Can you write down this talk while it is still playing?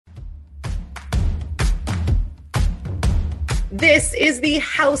This is the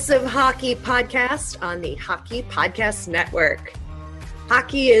House of Hockey podcast on the Hockey Podcast Network.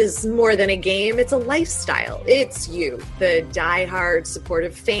 Hockey is more than a game, it's a lifestyle. It's you, the diehard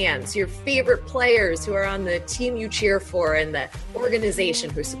supportive fans, your favorite players who are on the team you cheer for, and the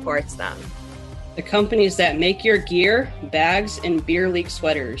organization who supports them. The companies that make your gear, bags, and beer league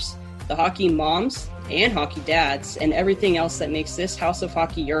sweaters. The hockey moms and hockey dads, and everything else that makes this House of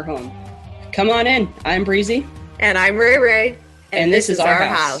Hockey your home. Come on in. I'm Breezy. And I'm Ray Ray. And this is our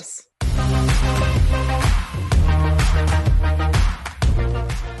house.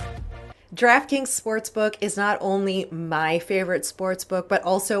 DraftKings Sportsbook is not only my favorite sportsbook, but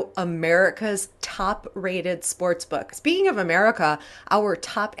also America's top-rated sportsbook. Speaking of America, our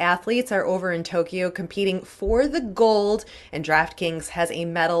top athletes are over in Tokyo competing for the gold, and DraftKings has a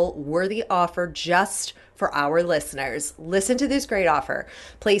medal-worthy offer just for our listeners. Listen to this great offer.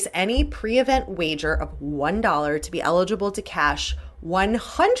 Place any pre-event wager of $1 to be eligible to cash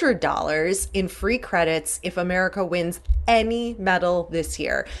 $100 in free credits if America wins any medal this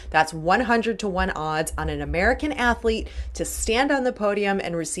year. That's 100 to 1 odds on an American athlete to stand on the podium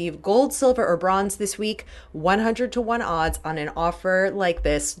and receive gold, silver, or bronze this week. 100 to 1 odds on an offer like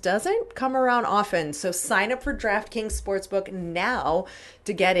this doesn't come around often. So sign up for DraftKings Sportsbook now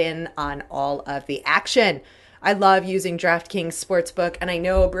to get in on all of the action. I love using DraftKings Sportsbook, and I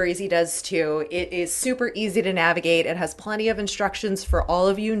know Breezy does too. It is super easy to navigate. It has plenty of instructions for all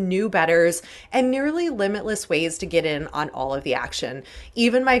of you new bettors and nearly limitless ways to get in on all of the action.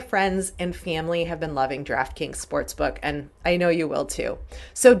 Even my friends and family have been loving DraftKings Sportsbook, and I know you will too.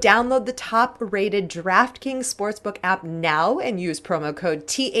 So download the top-rated DraftKings Sportsbook app now and use promo code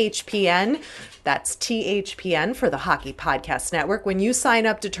THPN. That's THPN for the Hockey Podcast Network when you sign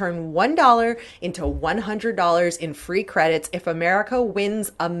up to turn $1 into $100 in free credits if America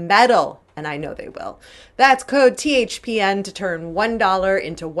wins a medal, and I know they will. That's code THPN to turn $1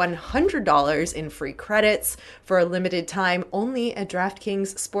 into $100 in free credits for a limited time only at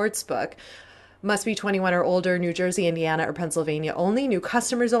DraftKings Sportsbook. Must be 21 or older, New Jersey, Indiana, or Pennsylvania only. New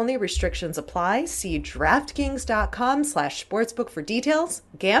customers only. Restrictions apply. See DraftKings.com/sportsbook for details.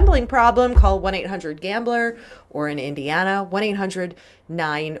 Gambling problem? Call 1-800-GAMBLER, or in Indiana,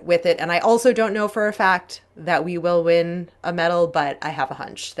 1-800-9-WITH-IT. And I also don't know for a fact that we will win a medal, but I have a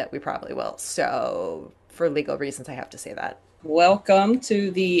hunch that we probably will. So for legal reasons, I have to say that. Welcome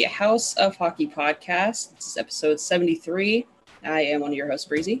to the House of Hockey podcast. This is episode 73. I am one of your hosts,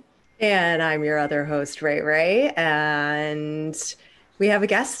 Breezy. And I'm your other host, Ray Ray, and we have a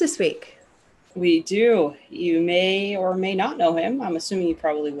guest this week. We do. You may or may not know him. I'm assuming you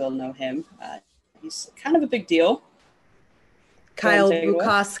probably will know him. He's kind of a big deal. Kyle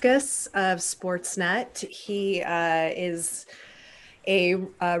Bukauskas of Sportsnet. He is a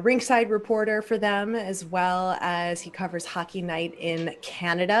rinkside reporter for them, as well as he covers Hockey Night in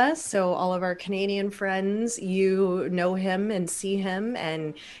Canada. So all of our Canadian friends, you know him and see him,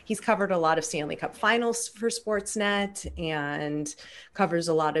 and he's covered a lot of Stanley Cup finals for Sportsnet and covers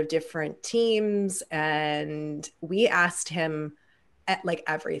a lot of different teams. And we asked him at like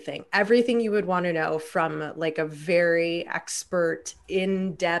everything you would want to know from like a very expert,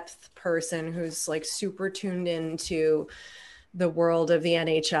 in-depth person who's like super tuned into the world of the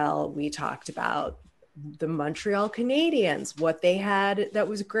NHL. We talked about the Montreal Canadiens, what they had that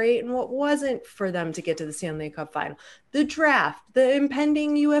was great and what wasn't for them to get to the Stanley Cup final, the draft, the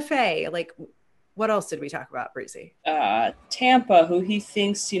impending UFA. Like, what else did we talk about, Breezy? Tampa, who he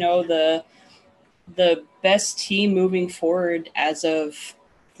thinks, the best team moving forward as of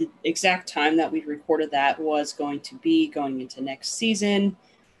the exact time that we recorded that was going to be going into next season.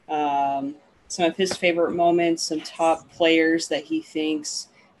 Some of his favorite moments, some top players that he thinks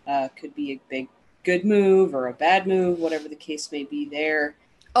could be a good move or a bad move, whatever the case may be there.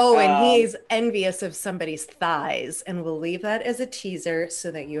 Oh, and he's envious of somebody's thighs, and we'll leave that as a teaser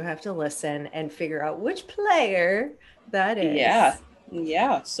so that you have to listen and figure out which player that is.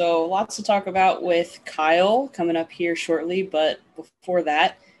 Yeah. So lots to talk about with Kyle coming up here shortly, but before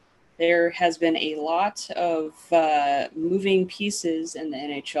that, there has been a lot of moving pieces in the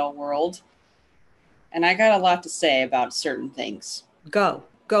NHL world. And I got a lot to say about certain things. Go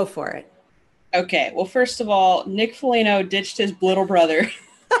for it. Okay. Well, first of all, Nick Foligno ditched his little brother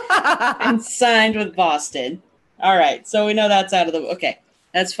and signed with Boston. All right. So we know that's out of the... Okay.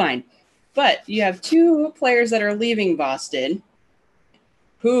 That's fine. But you have two players that are leaving Boston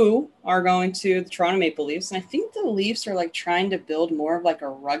who are going to the Toronto Maple Leafs. And I think the Leafs are like trying to build more of like a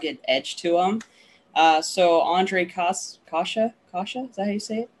rugged edge to them. So Andre Kasha? Is that how you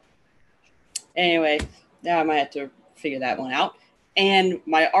say it? Anyway, now I might have to figure that one out. And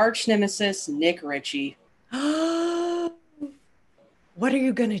my arch nemesis, Nick Ritchie. What are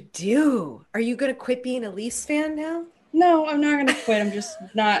you gonna do? Are you gonna quit being a Leafs fan now? No, I'm not going to quit. I'm just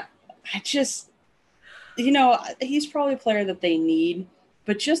not. I just, he's probably a player that they need.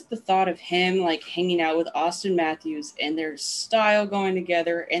 But just the thought of him like hanging out with Austin Matthews and their style going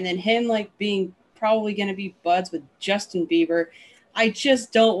together, and then him like being probably going to be buds with Justin Bieber, I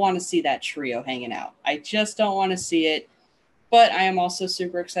just don't want to see that trio hanging out. I just don't want to see it. But I am also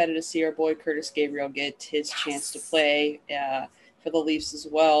super excited to see our boy Curtis Gabriel get his chance to play for the Leafs as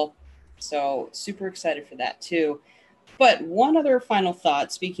well. So super excited for that too. But one other final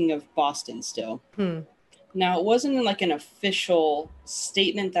thought, speaking of Boston still. Hmm. Now, it wasn't like an official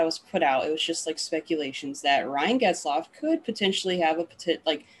statement that was put out. It was just like speculations that Ryan Getzlaf could potentially have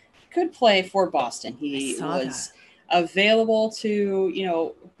could play for Boston. He was available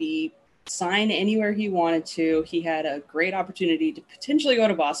to, be signed anywhere he wanted to. He had a great opportunity to potentially go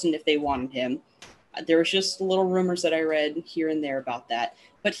to Boston if they wanted him. There was just little rumors that I read here and there about that.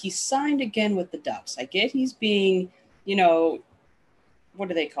 But he signed again with the Ducks. I get he's being, what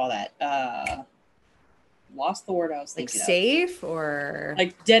do they call that? Lost the word I was thinking safe or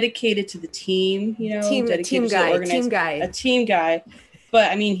like dedicated to the team, team guy. A team guy.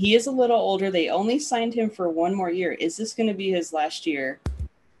 But I mean, he is a little older. They only signed him for one more year. Is this going to be his last year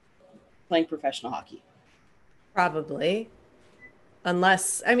playing professional hockey? Probably.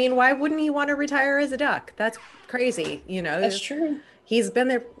 Unless, I mean, why wouldn't he want to retire as a Duck? That's crazy. That's true. He's been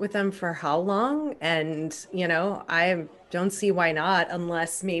there with them for how long? And, I don't see why not,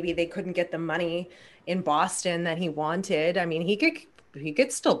 unless maybe they couldn't get the money in Boston that he wanted. I mean, he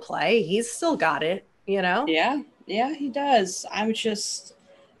could still play. He's still got it, Yeah, he does. I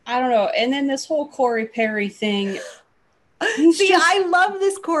don't know. And then this whole Corey Perry thing. I love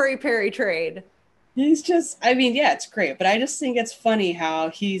this Corey Perry trade. He's just, I mean, yeah, it's great, but I just think it's funny how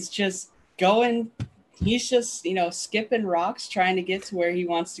he's just skipping rocks trying to get to where he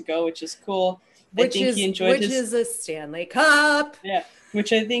wants to go, which is cool. Which is a Stanley Cup. Yeah,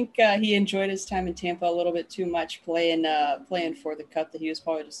 which I think he enjoyed his time in Tampa a little bit too much playing for the Cup, that he was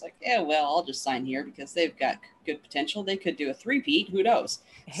probably just like, yeah, well, I'll just sign here because they've got good potential. They could do a three-peat. Who knows?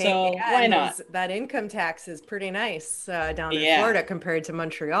 Hey, so yeah, why not? That income tax is pretty nice down in Florida compared to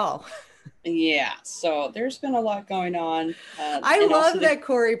Montreal. Yeah, so there's been a lot going on. I love that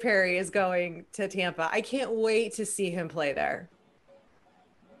Corey Perry is going to Tampa. I can't wait to see him play there.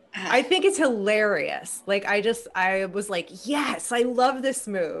 I think it's hilarious. Like, I was like, yes, I love this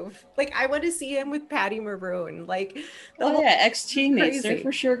move. Like, I want to see him with Patty Maroon. Like, ex-teammates, they're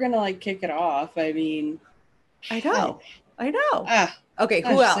for sure gonna like kick it off. I mean, I know. Okay,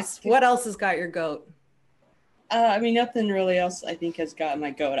 who else? What else has got your goat? I mean, nothing really else I think has got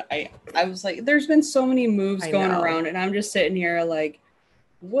my goat. I was like, there's been so many moves going around, and I'm just sitting here like,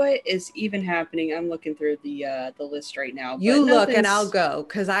 what is even happening? I'm looking through the list right now. You look and I'll go,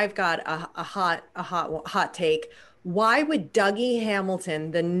 because I've got a hot take. Why would Dougie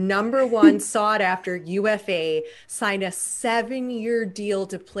Hamilton, the number one sought after UFA, sign a 7-year deal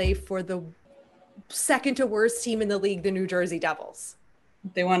to play for the second to worst team in the league, the New Jersey Devils?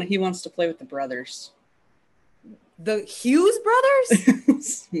 He wants to play with the brothers. The Hughes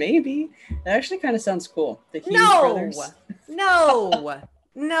brothers? Maybe. That actually kind of sounds cool. The Hughes brothers.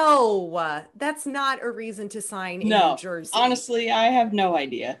 No, that's not a reason to sign in New Jersey. Honestly, I have no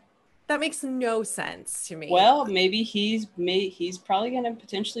idea. That makes no sense to me. Well, maybe he's probably going to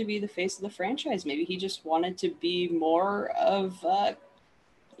potentially be the face of the franchise. Maybe he just wanted to be more of, a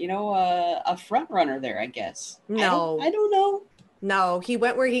front runner there, I guess. No. I don't know. No, he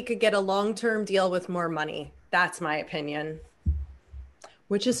went where he could get a long-term deal with more money. That's my opinion.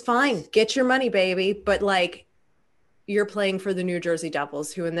 Which is fine. Get your money, baby. But like, you're playing for the New Jersey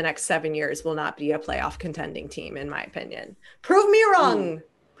Devils, who in the next 7 years will not be a playoff contending team, in my opinion. Prove me wrong. Ooh.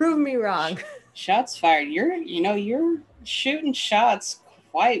 Prove me wrong. Shots fired. You're shooting shots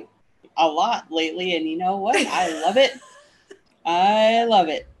quite a lot lately, and you know what? I love it. I love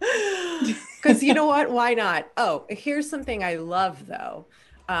it. Because you know what? Why not? Oh, here's something I love though.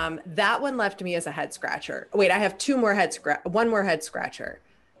 That one left me as a head scratcher. Wait, I have one more head scratcher.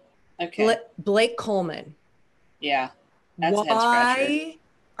 Okay. Blake Coleman. Yeah. That's why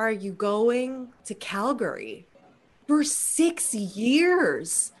are you going to Calgary for 6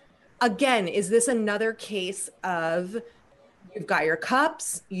 years? Again, is this another case of you've got your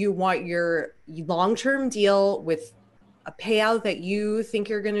cups, you want your long-term deal with a payout that you think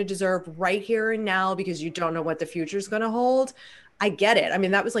you're going to deserve right here and now because you don't know what the future is going to hold? I get it. I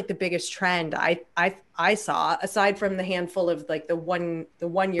mean, that was like the biggest trend I saw, aside from the handful of like the 1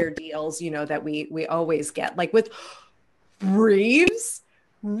 year deals, that we always get. Like with Reeves,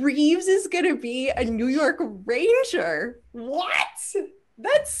 Reeves is going to be a New York Ranger. What?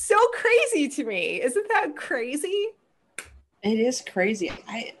 That's so crazy to me. Isn't that crazy? It is crazy.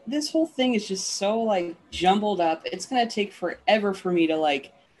 This whole thing is just so like jumbled up. It's gonna take forever for me to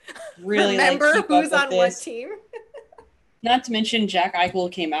like really like Remember keep up who's with on what this. team? Not to mention Jack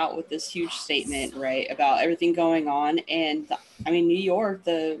Eichel came out with this huge statement, right, about everything going on. And I mean, New York,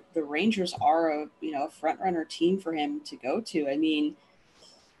 the Rangers are a a front runner team for him to go to. I mean,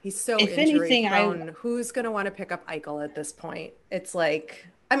 He's so if injury anything, prone. Who's going to want to pick up Eichel at this point? It's like,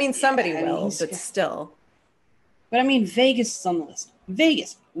 I mean, somebody yeah, I mean will, he's but still. but I mean Vegas is on the list.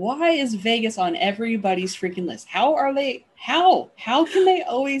 Vegas. Why is Vegas on everybody's freaking list? How are they how can they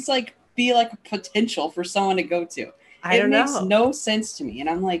always like be like a potential for someone to go to? I It don't makes know. no sense to me. And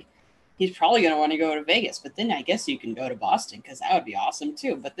I'm like, he's probably going to want to go to Vegas, but then I guess you can go to Boston because that would be awesome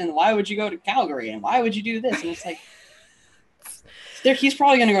too. But then why would you go to Calgary and why would you do this? And it's like, he's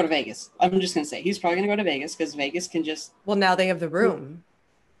probably going to go to Vegas. I'm just going to say he's probably going to go to Vegas because Vegas can just Well, now they have the room.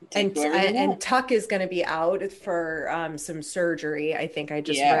 take whoever they And want. Tuck is going to be out for some surgery. I think I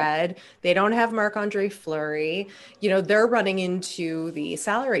just Yeah, read they don't have Marc-Andre Fleury. They're running into the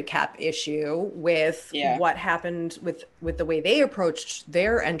salary cap issue with yeah, what happened with the way they approached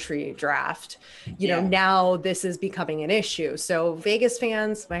their entry draft. yeah. Now this is becoming an issue. So Vegas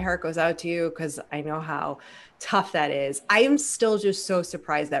fans, my heart goes out to you because I know how tough that is. I am still just so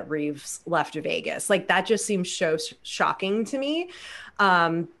surprised that Reeves left Vegas. Like that just seems so shocking to me.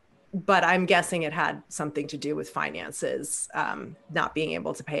 Um, but I'm guessing it had something to do with finances, not being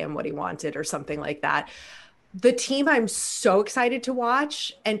able to pay him what he wanted or something like that. The team I'm so excited to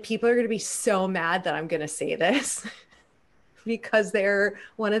watch, and people are going to be so mad that I'm going to say this because they're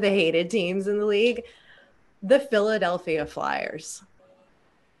one of the hated teams in the league, the Philadelphia Flyers.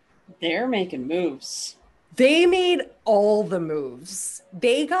 They're making moves. They made all the moves.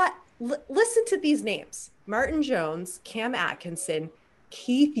 They got, listen to these names: Martin Jones, Cam Atkinson,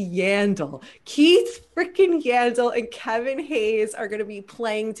 Keith Yandel. Keith freaking Yandel and Kevin Hayes are going to be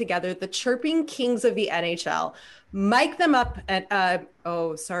playing together, the chirping kings of the NHL. Mic them up at,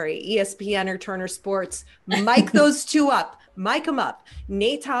 ESPN or Turner Sports. Mic those two up. Mic them up.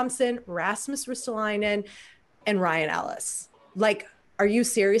 Nate Thompson, Rasmus Ristolainen, and Ryan Ellis. Like, are you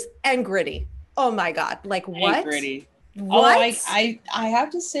serious? And Gritty. Oh my God. Like, And what? Gritty. Although What? I have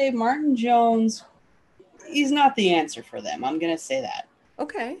to say Martin Jones, he's not the answer for them. I'm gonna say that.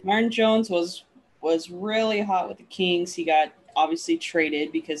 Okay. Martin Jones was really hot with the Kings. He got obviously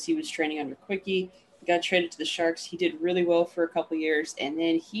traded because he was training under Quickie. He got traded to the Sharks. He did really well for a couple years, and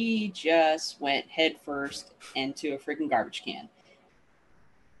then he just went head first into a freaking garbage can.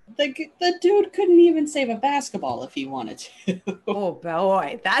 The dude couldn't even save a basketball if he wanted to. Oh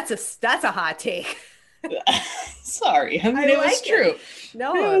boy, that's a hot take. Sorry, I mean I it was like it. true. It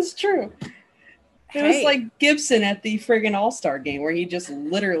No. was true. It was Hey. like Gibson at the friggin' All-Star game where he just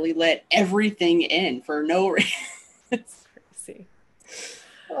literally let everything in for no reason. See.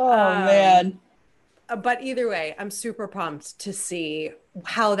 Oh Um, man. but either way, I'm super pumped to see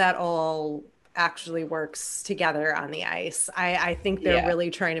how that all actually works together on the ice. I think they're Yeah.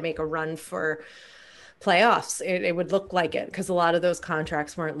 really trying to make a run for playoffs. It would look like it because a lot of those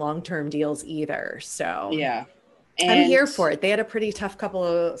contracts weren't long-term deals either. So Yeah. I'm And here for it. They had a pretty tough couple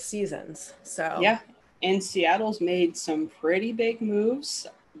of seasons. So yeah. And Seattle's made some pretty big moves.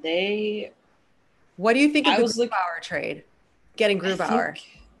 They what do you think of I the was look Grubauer trade? Getting I Grubauer.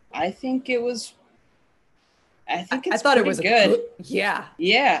 think I think it was I think I it's thought it pretty was a good. good, yeah.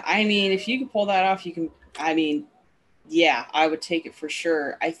 Yeah. I mean, if you can pull that off, you can I mean, yeah, I would take it for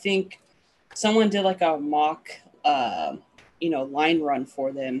sure. I think someone did like a mock line run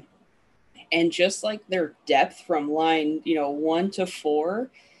for them, and just like their depth from line 1 to 4,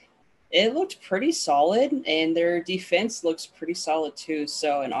 it looked pretty solid, and their defense looks pretty solid too.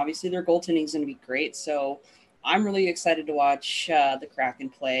 So, and obviously their goaltending is going to be great. So I'm really excited to watch the Kraken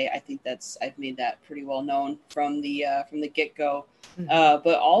play. I think I've made that pretty well known from the get go. Mhm.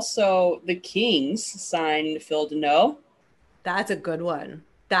 But also the Kings signed Phil Deneau. That's a good one.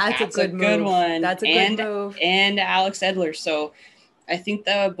 That's a That's a good good move. one, That's a good move. and Alex Edler. So I think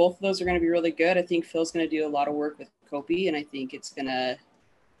that both of those are going to be really good. I think Phil's going to do a lot of work with Kopi, and I think it's going to.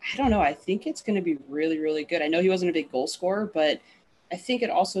 I don't know. I think it's going to be really, really good. I know he wasn't a big goal scorer, but I think it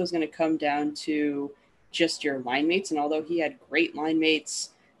also is going to come down to just your line mates. And although he had great line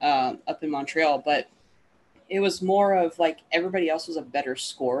mates up in Montreal, but it was more of like everybody else was a better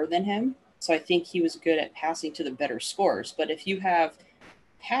scorer than him. So I think he was good at passing to the better scorers. But if you have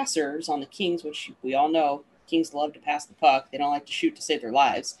passers on the Kings, which we all know Kings love to pass the puck, they don't like to shoot to save their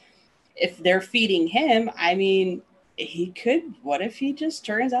lives. If they're feeding him, I mean, he could. What if he just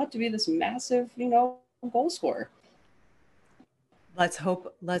turns out to be this massive, goal scorer? Let's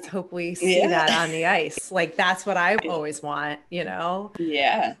hope we see Yeah. that on the ice. Like that's what I always want, you know.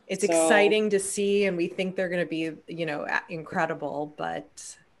 Yeah. It's So exciting to see and we think they're going to be, incredible,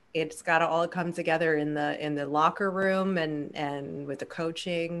 but it's got to all come together in the locker room and with the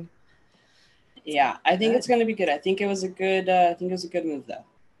coaching. It's yeah, I think it's good. going to be good. I think it was a good move though.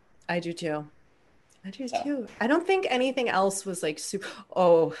 I do too. I do So too. I don't think anything else was like super.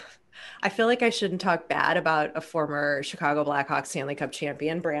 Oh, I feel like I shouldn't talk bad about a former Chicago Blackhawks Stanley Cup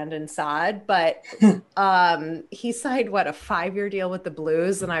champion, Brandon Saad, but he signed what, a 5-year deal with the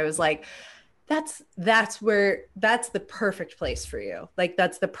Blues, and I was like, that's the perfect place for you. Like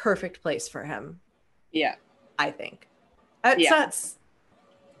that's the perfect place for him, yeah, I think. That's yeah.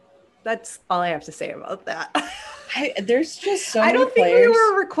 that's all I have to say about that. There's just so I many don't think we players.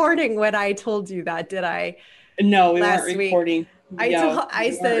 were recording when I told you that, did I? No, we weren't Last week. recording. No, I we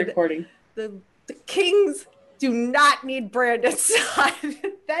weren't said recording. the Kings do not need Brandon Saad.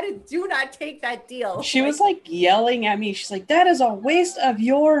 Do not take that deal. She was like yelling at me. She's like, "That is a waste of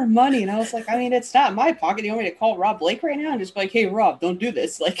your money." And I was like, "I mean, it's not in my pocket. You want me to call Rob Blake right now and just be like, hey, Rob, don't do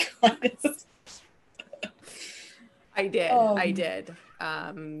this." Like, I did. I um, did.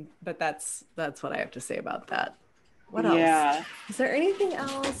 But that's what I have to say about that. What else? yeah. Is there anything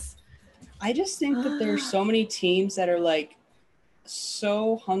else? I just think that there's so many teams that are like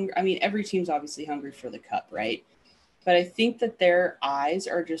so hungry. I mean, every team's obviously hungry for the cup, right? But I think that their eyes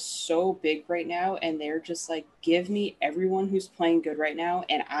are just so big right now, and they're just like, give me everyone who's playing good right now,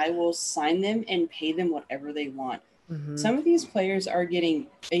 and I will sign them and pay them whatever they want. Mhm. Some of these players are getting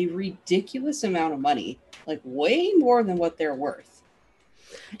a ridiculous amount of money, like way more than what they're worth.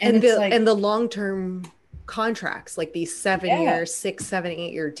 And And it's like, the long-term contracts, like these seven yeah, year, 6, 7,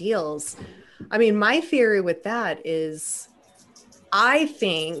 8-year deals. I mean, my theory with that is I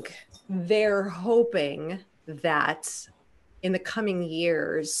think they're hoping that in the coming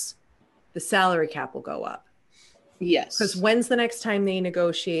years, the salary cap will go up. Because yes. when's the next time they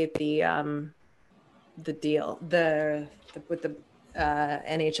negotiate the deal with the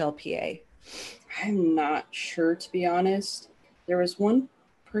NHLPA? I'm not sure, to be honest. There was one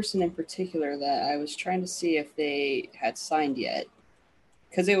person in particular that I was trying to see if they had signed yet.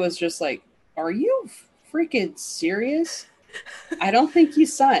 Because it was just like, are you freaking serious? I don't think you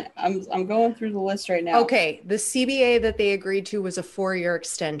signed. I'm going through the list right now. Okay, the CBA that they agreed to was a 4-year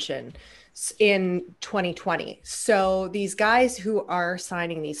extension in 2020. So these guys who are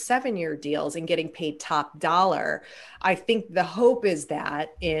signing these 7-year deals and getting paid top dollar, I think the hope is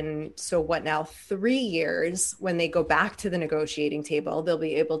that in, so what now, 3 years, when they go back to the negotiating table, they'll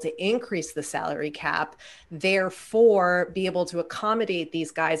be able to increase the salary cap, therefore be able to accommodate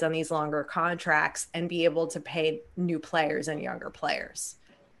these guys on these longer contracts and be able to pay new players and younger players.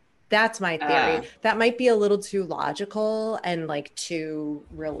 That's my Uh, theory. That might be a little too logical and like too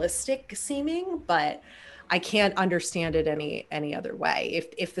realistic seeming, but I can't understand it any other way.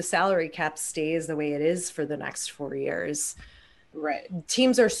 If the salary cap stays the way it is for the next 4 years, right.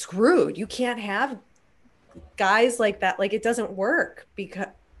 teams are screwed. You can't have guys like that. Like it doesn't work because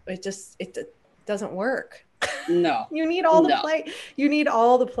it doesn't work. No, You need all the no. play. You need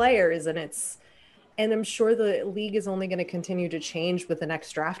all the players, and I'm sure the league is only going to continue to change with the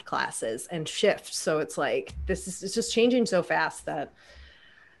next draft classes and shift. So it's like it's just changing so fast that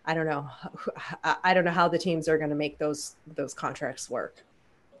I don't know. I don't know how the teams are going to make those contracts work.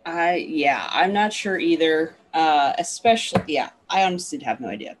 Yeah, I'm not sure either. Especially, yeah, I honestly have no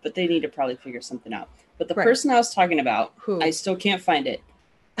idea, but they need to probably figure something out. But the Right. person I was talking about, I Who? still can't find it.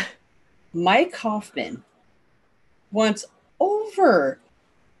 Mike Hoffman wants over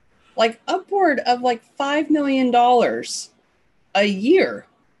like upward of like $5 million a year.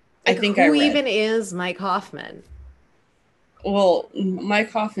 I Like think I who read. even is Mike Hoffman? Well,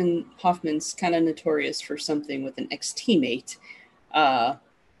 Mike Hoffman's kind of notorious for something with an ex teammate. Uh,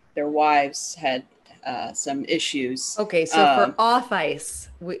 their wives had some issues. Okay, so for off ice,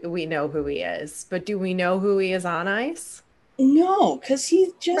 we know who he is, but do we know who he is on ice? No, because he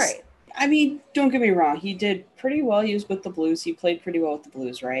just, Right. I mean, don't get me wrong. He did pretty well. He was with the Blues. He played pretty well with the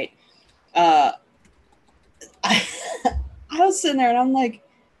Blues, right? Uh, I, I was sitting there and I'm like,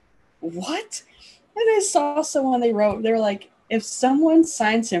 what? And I saw someone they were like, if someone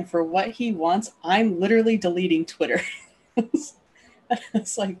signs him for what he wants, I'm literally deleting Twitter.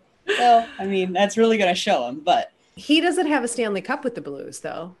 It's like, well, I mean, that's really going to show him, but He doesn't have a Stanley Cup with the Blues,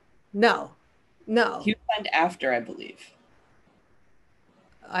 though. No, he no. signed after, I believe.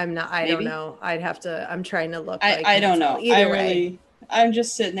 I'm not, I don't Maybe. know. I'm trying to look, but I I I can't don't tell. know. I Either way, really, I'm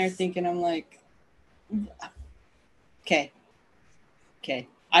just sitting there thinking, I'm like, Okay. Okay.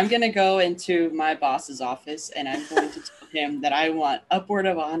 I'm going to go into my boss's office and I'm going to tell him that I want upward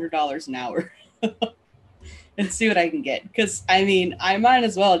of $100 an hour and see what I can get. Because, I mean, I might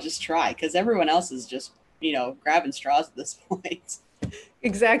as well just try because everyone else is just, grabbing straws at this point.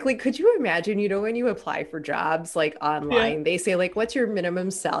 Exactly. Could you imagine, when you apply for jobs like Yeah. online, they say like, what's your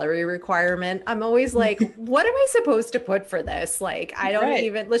minimum salary requirement? I'm always like, what am I supposed to put for this? Like, I don't Right.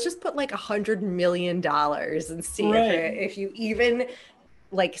 even, let's just put like $100 million and see if Right. if you even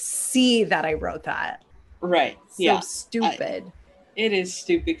like see that I wrote that. Right. So Yeah. I, stupid. it is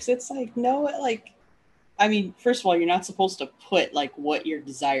stupid because it's like, no, like, I mean, first of all, you're not supposed to put like what your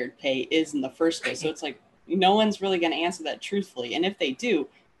desired pay is in the first place. So it's like, no one's really going to answer that truthfully. And if they do,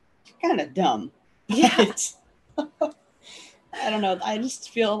 you're kind of dumb. Yeah. But I don't know. I just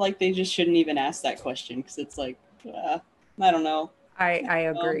feel like they just shouldn't even ask that question because it's like, I don't know. I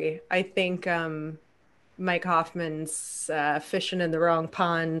agree. I think Mike Hoffman's fishing in the wrong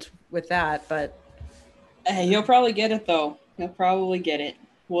pond with that, but Hey, you'll probably get it though. You'll probably get it.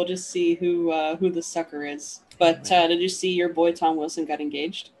 We'll just see who the sucker is. But did you see your boy Tom Wilson got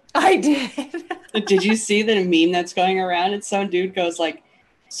engaged? I did. Did you see the meme that's going around? It's some dude goes like,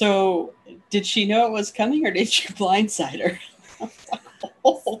 "So did she know it was coming, or did you blindside her?" I was like,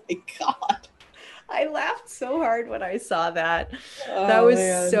 "Oh my god!" I laughed so hard when I saw that. That Oh was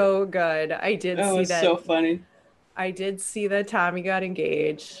man, so good. that was so funny. I did see that Tommy got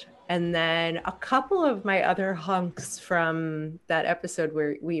engaged. And then a couple of my other hunks from that episode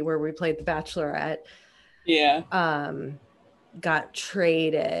where we played The Bachelorette Yeah. um got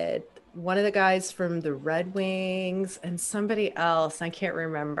traded. One of the guys from the Red Wings and somebody else, I can't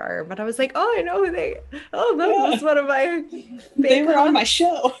remember, but I was like, oh, I know who they. Oh, that Yeah. was one of my They big were on my hunks.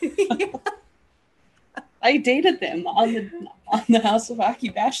 show. Yeah, I dated them on the House of Hockey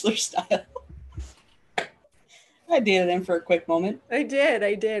Bachelor style. I dated them for a quick moment I did.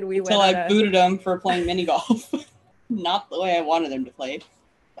 I did. We until went on I a. booted them for playing mini golf. Not the way I wanted them to play.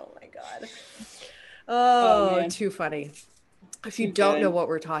 Oh my God. Oh Oh, man, too funny. If you too don't know good. what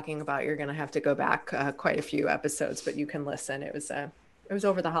we're talking about, you're gonna have to go back quite a few episodes, but you can listen. It was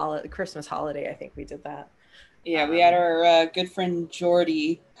over the Christmas holiday, I think we did that. Yeah, we had Um, our good friend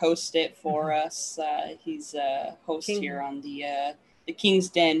Jordy host it for mhm. us. He's a host here King, on the King's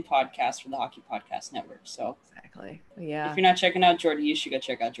Den podcast for the Hockey Podcast Network. So exactly. if Yeah, you're not checking out Jordy, you should go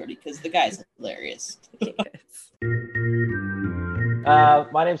check out Jordy because the guy's hilarious. he is.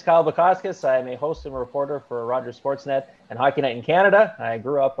 My name's Kyle Bukauskas. I'm a host and reporter for Rogers Sportsnet and Hockey Night in Canada. I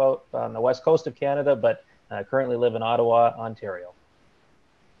grew up out on the west coast of Canada, but currently live in Ottawa, Ontario.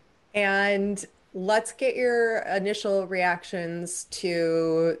 And let's get your initial reactions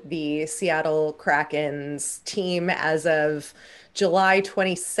to the Seattle Kraken's team as of July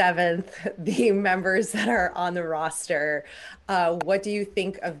 27th, the members that are on the roster. What do you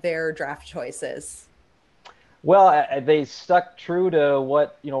think of their draft choices? Well, they stuck true to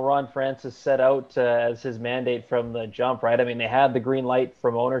what Ron Francis set out as his mandate from the jump, right? I mean, they had the green light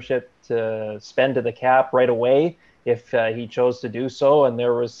from ownership to spend to the cap right away if he chose to do so, and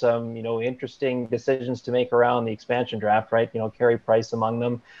there was some interesting decisions to make around the expansion draft, right? Carey Price among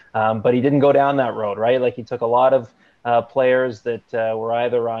them, but he didn't go down that road, right? Like he took a lot of players that were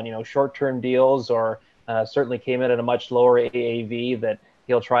either on short-term deals or certainly came in at a much lower AAV that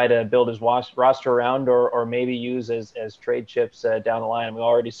he'll try to build his roster around or maybe use as trade chips down the line. And we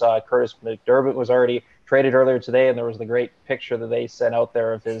already saw Curtis McDermott was already traded earlier today, and there was the great picture that they sent out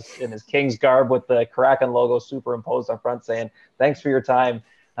there of his in his Kings garb with the Kraken logo superimposed on front saying, "Thanks for your time."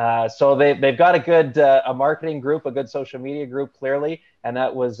 So they've got a good a marketing group, a good social media group, clearly, and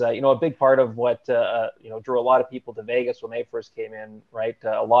that was a big part of what drew a lot of people to Vegas when they first came in. Right,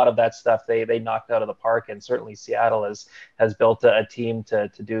 a lot of that stuff they knocked out of the park, and certainly Seattle has built a team to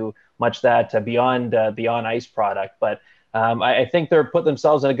do much that beyond the on ice product, but. I think they're put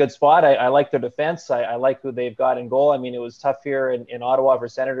themselves in a good spot. I like their defense. I like who they've got in goal. I mean, it was tough here in Ottawa for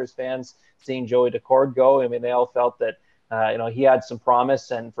Senators fans seeing Joey Daccord go. I mean, they all felt that he had some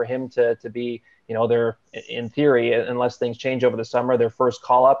promise, and for him to be their, in theory, unless things change over the summer, their first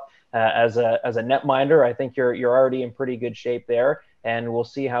call up as a netminder, I think you're already in pretty good shape there. And we'll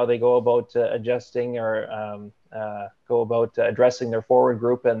see how they go about adjusting or go about addressing their forward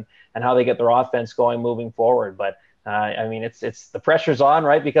group and how they get their offense going moving forward. But I mean, it's the pressure's on,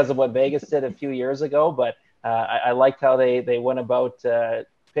 right, because of what Vegas did a few years ago. But I liked how they went about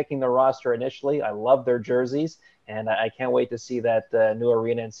picking the roster initially. I love their jerseys, and I can't wait to see that new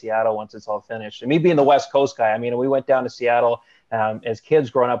arena in Seattle once it's all finished. And me being the West Coast guy, I mean, we went down to Seattle as kids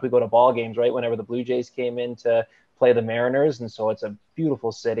growing up. We go to ball games, right, whenever the Blue Jays came in to play the Mariners, and so it's a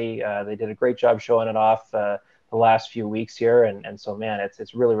beautiful city. They did a great job showing it off. the last few weeks here. And so, man,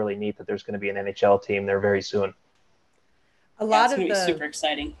 it's really, really neat that there's going to be an NHL team there very soon. A Yeah, lot it's of going to be the super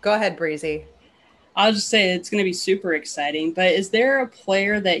exciting. Go ahead, Breezy. I'll just say it's going to be super exciting. But is there a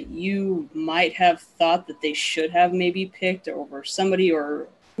player that you might have thought that they should have maybe picked over somebody, or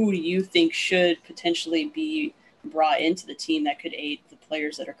who do you think should potentially be brought into the team that could aid the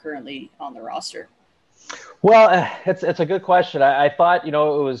players that are currently on the roster? Well, it's a good question. I thought, it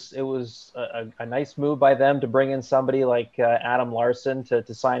was a nice move by them to bring in somebody like Adam Larson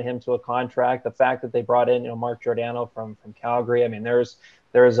to sign him to a contract. The fact that they brought in, Mark Giordano from Calgary. I mean, there's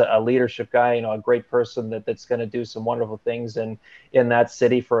a leadership guy, a great person that's going to do some wonderful things in that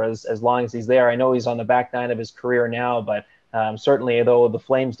city for as long as he's there. I know he's on the back nine of his career now, but certainly, though the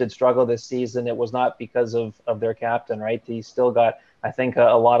Flames did struggle this season, it was not because of their captain, right? He still got, I think,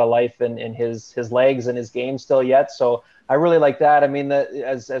 a lot of life in his legs and his game still yet. So I really like that. I mean,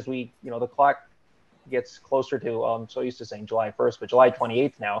 as we, the clock gets closer to, I'm so used to saying July 1st, but July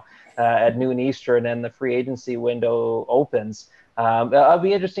 28th now at noon Eastern, and the free agency window opens. It'll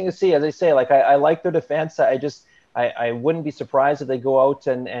be interesting to see. As I say, like I like their defense. I wouldn't be surprised if they go out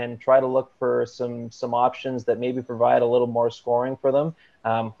and try to look for some options that maybe provide a little more scoring for them.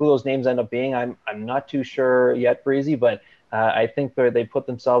 Who those names end up being, I'm not too sure yet, Breezy, but I think they put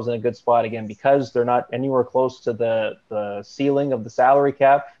themselves in a good spot again because they're not anywhere close to the ceiling of the salary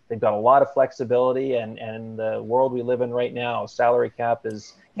cap. They've got a lot of flexibility, and the world we live in right now,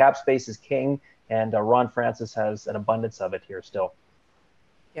 cap space is king, and Ron Francis has an abundance of it here still.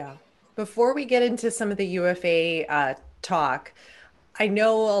 Yeah. Before we get into some of the UFA talk, I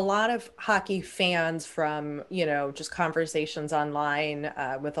know a lot of hockey fans from, just conversations online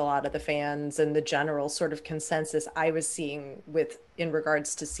with a lot of the fans, and the general sort of consensus I was seeing in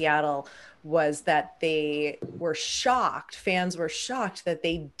regards to Seattle was that fans were shocked that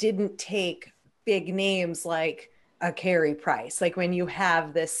they didn't take big names like a Carey Price. Like when you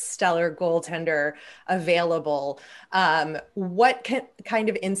have this stellar goaltender available, what kind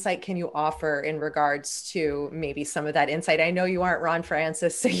of insight can you offer in regards to maybe some of that insight? I know you aren't Ron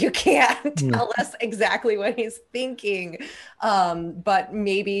Francis, so you can't tell us exactly what he's thinking, but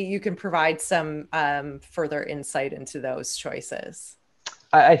maybe you can provide some further insight into those choices.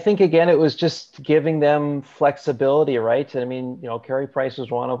 I think, again, it was just giving them flexibility, right? I mean, Carey Price was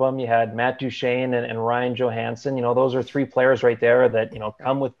one of them. You had Matt Duchene and Ryan Johansson. Those are three players right there that,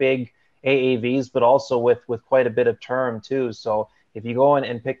 come with big AAVs, but also with quite a bit of term too. So if you go in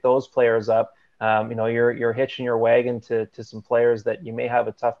and pick those players up, you're hitching your wagon to some players that you may have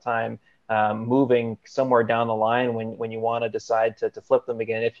a tough time moving somewhere down the line when you want to decide to flip them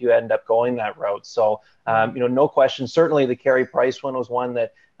again if you end up going that route. So, no question. Certainly the Carey Price one was one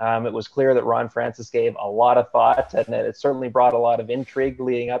that it was clear that Ron Francis gave a lot of thought, and it certainly brought a lot of intrigue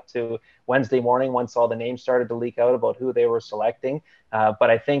leading up to Wednesday morning once all the names started to leak out about who they were selecting. But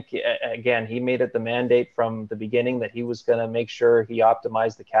I think, again, he made it the mandate from the beginning that he was going to make sure he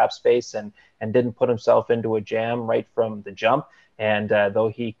optimized the cap space and didn't put himself into a jam right from the jump. And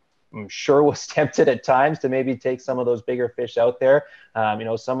though I'm sure was tempted at times to maybe take some of those bigger fish out there.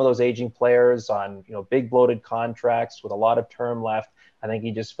 Some of those aging players on, big bloated contracts with a lot of term left. I think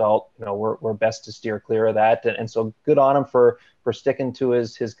he just felt, we're best to steer clear of that. And so good on him for sticking to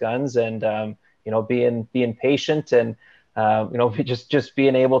his guns and, being patient and, just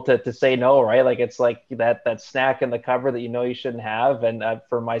being able to say no, right? Like it's like that snack in the cover that you shouldn't have. And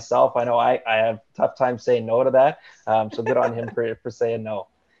for myself, I know I have a tough time saying no to that. So good on him for saying no.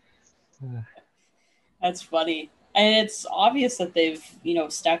 That's funny. And it's obvious that they've,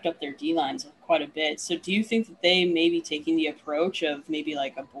 stacked up their D lines quite a bit. So do you think that they may be taking the approach of maybe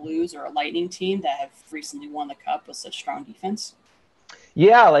like a Blues or a Lightning team that have recently won the Cup with such strong defense?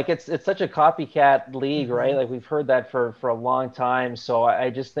 Yeah, like it's such a copycat league, right? Like we've heard that for a long time. So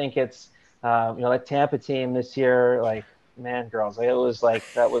I just think it's, that Tampa team this year, like, man, girls, like, it was like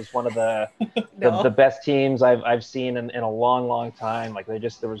that was one of the No. the best teams I've seen in a long time. Like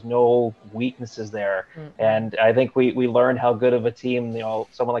there was no weaknesses there. And I think we learned how good of a team,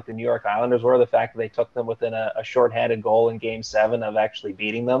 someone like the New York Islanders were, the fact that they took them within a shorthanded goal in Game 7 of actually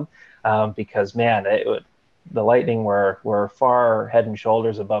beating them. Because, man, the Lightning were far head and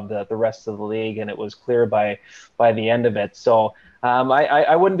shoulders above the rest of the league, and it was clear by the end of it. So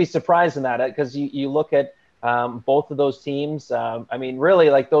I wouldn't be surprised in that, because you look at both of those teams. I mean, really,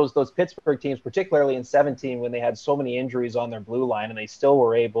 like those Pittsburgh teams, particularly in 2017, when they had so many injuries on their blue line, and they still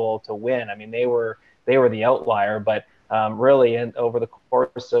were able to win. I mean, they were the outlier, but really, and over the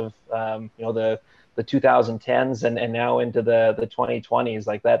course of the 2010s and now into the 2020s,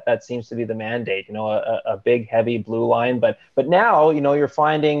 like that seems to be the mandate. A big heavy blue line, but now you're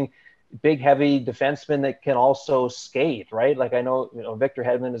finding big, heavy defenseman that can also skate, right? Like I know, Victor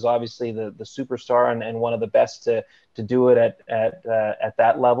Hedman is obviously the superstar and one of the best to do it at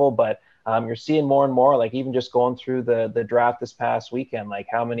that level. But you're seeing more and more, like even just going through the draft this past weekend, like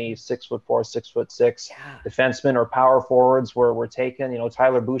how many 6'4", 6'6" Yeah. defensemen or power forwards were taken.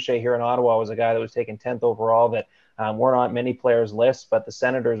 Tyler Boucher here in Ottawa was a guy that was taken 10th overall that weren't on many players' lists, but the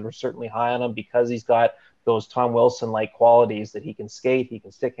Senators were certainly high on him because he's got those Tom Wilson-like qualities that he can skate, he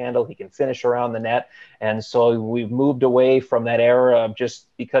can stick handle, he can finish around the net. And so we've moved away from that era of just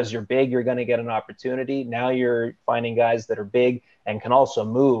because you're big, you're going to get an opportunity. Now you're finding guys that are big and can also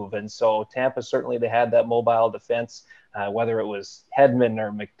move. And so Tampa, certainly they had that mobile defense, whether it was Hedman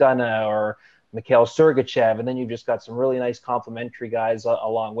or McDonough or Mikhail Sergachev, and then you've just got some really nice complementary guys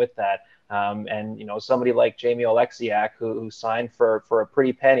along with that. And somebody like Jamie Oleksiak, who signed for a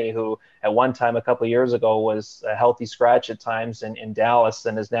pretty penny, who at one time a couple of years ago was a healthy scratch at times in Dallas,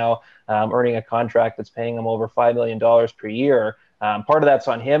 and is now earning a contract that's paying him over $5 million per year. Part of that's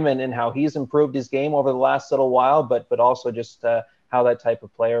on him and how he's improved his game over the last little while, but also just how that type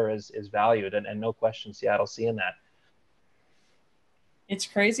of player is valued, and no question Seattle seeing that. It's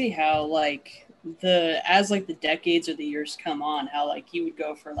crazy how as the decades or the years come on, how you would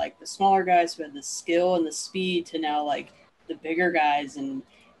go for the smaller guys who had the skill and the speed to now the bigger guys, and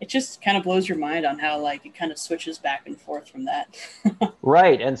it just kind of blows your mind on how it kind of switches back and forth from that.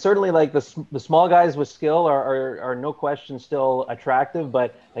 Right, and certainly the small guys with skill are no question still attractive,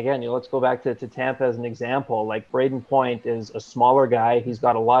 but again, let's go back to Tampa as an example. Like Braden Point is a smaller guy, he's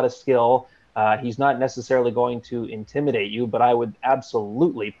got a lot of skill. He's not necessarily going to intimidate you, but I would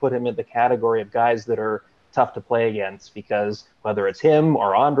absolutely put him in the category of guys that are tough to play against, because whether it's him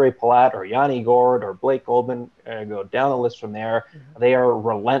or Andre Palat or Yanni Gourde or Blake Goldman, go down the list from there, they are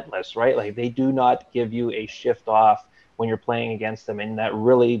relentless, right? Like they do not give you a shift off when you're playing against them, and that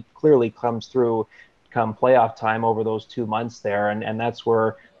really clearly comes through come playoff time over those 2 months there, and that's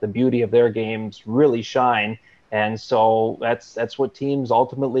where the beauty of their games really shine. And so that's what teams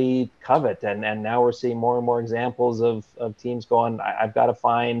ultimately covet. And now we're seeing more and more examples of teams going, I've got to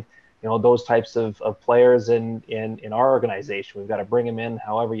find, those types of players in our organization. We've got to bring them in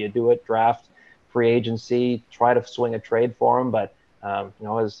however you do it, draft, free agency, try to swing a trade for them. But,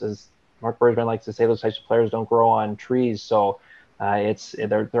 as Marc Bergevin likes to say, those types of players don't grow on trees. So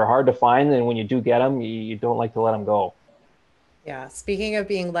they're hard to find. And when you do get them, you don't like to let them go. Yeah. Speaking of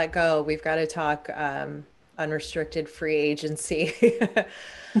being let go, we've got to talk unrestricted free agency.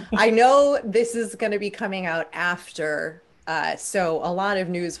 I know this is going to be coming out after, so a lot of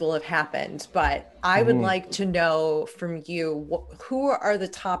news will have happened, but I would like to know from you, who are the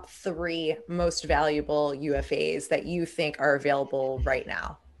top 3 most valuable UFAs that you think are available right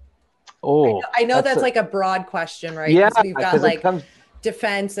now? Oh, I know that's a broad question, right? Yeah, Because we've got comes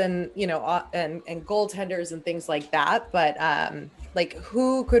defense and and goaltenders and things like that, but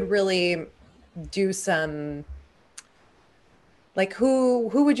who could really do some, who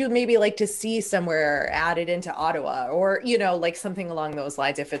would you maybe like to see somewhere added into Ottawa, or something along those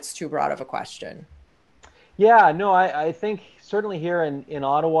lines, if it's too broad of a question? Yeah, no, I think certainly here in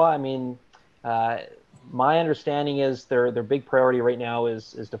Ottawa, I mean, my understanding is their big priority right now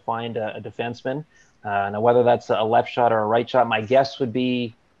is to find a defenseman. Now, whether that's a left shot or a right shot, my guess would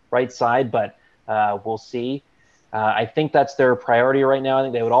be right side, but we'll see. I think that's their priority right now. I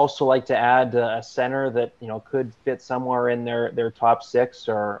think they would also like to add a center that could fit somewhere in their top 6,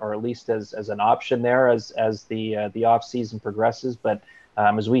 or at least as an option there as the off season progresses. But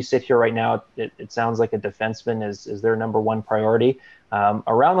as we sit here right now, it sounds like a defenseman is their number 1 priority.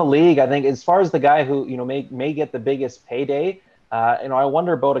 Around the league, I think as far as the guy who may get the biggest payday, I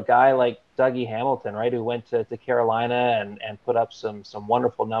wonder about a guy like Dougie Hamilton, right, who went to Carolina and put up some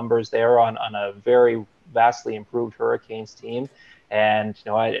wonderful numbers there on a very vastly improved Hurricanes team. And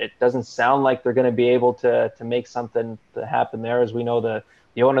it doesn't sound like they're going to be able to make something to happen there. As we know,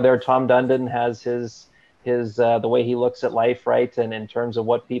 the owner there, Tom Dundon, has his the way he looks at life, right, and in terms of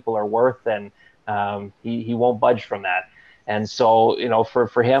what people are worth, and he won't budge from that. And so,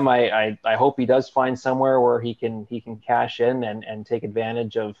 for him, I hope he does find somewhere where he can cash in and take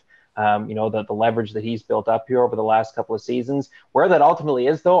advantage of the leverage that he's built up here over the last couple of seasons. Where that ultimately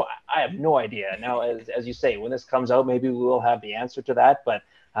is, though, I have no idea. Now, as you say, when this comes out, maybe we will have the answer to that. But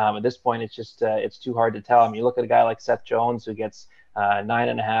at this point, it's just it's too hard to tell. I mean, you look at a guy like Seth Jones, who gets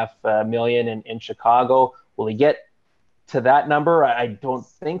 $9.5 million in Chicago. Will he get to that number? I don't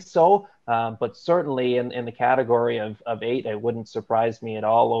think so. But certainly in the category of 8, it wouldn't surprise me at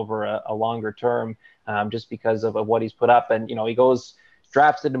all over a longer term, just because of what he's put up. And, he goes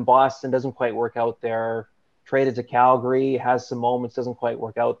drafted in Boston, doesn't quite work out there, traded to Calgary, has some moments, doesn't quite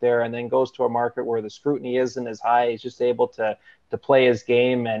work out there, and then goes to a market where the scrutiny isn't as high. He's just able to play his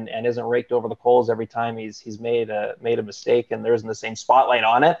game and isn't raked over the coals every time he's made a mistake, and there isn't the same spotlight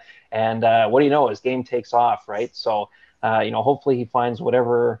on it. And what do you know? His game takes off, right? So hopefully he finds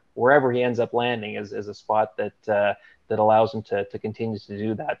wherever he ends up landing is a spot that allows him to continue to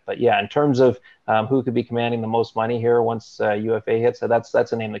do that. But yeah, in terms of who could be commanding the most money here once UFA hits,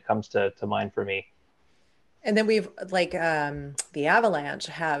 that's a name that comes to mind for me. And then we've the Avalanche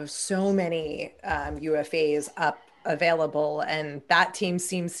have so many UFAs up available, and that team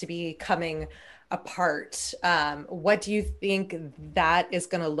seems to be coming apart. What do you think that is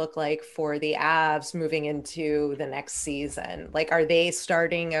going to look like for the Avs moving into the next season? Like, are they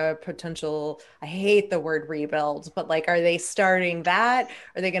starting a potential, I hate the word rebuild, but like, are they starting that?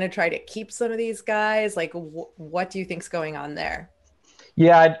 Are they going to try to keep some of these guys? Like, what do you think's going on there?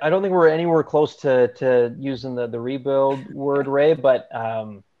 Yeah, I don't think we're anywhere close to using the rebuild word, Ray, but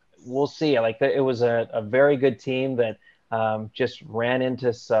we'll see. Like it was a very good team that just ran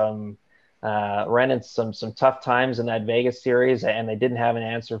into some tough times in that Vegas series, and they didn't have an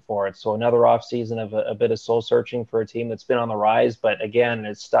answer for it. So another off season of a bit of soul searching for a team that's been on the rise, but again,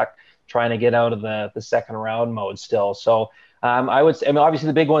 it's stuck trying to get out of the second round mode still. So I would say, I mean, obviously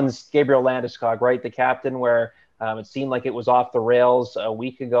the big one's Gabriel Landeskog, right? The captain, where it seemed like it was off the rails a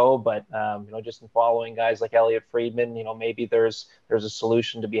week ago, but just in following guys like Elliot Friedman, maybe there's a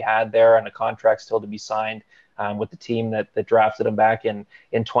solution to be had there and a contract still to be signed with the team that drafted him back in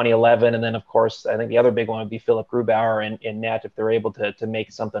 2011. And then, of course, I think the other big one would be Philip Grubauer in net if they're able to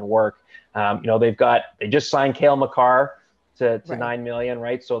make something work. They just signed Cale Makar to Right. $9 million,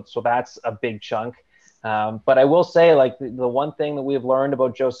 right? So that's a big chunk. But I will say, like, the one thing that we've learned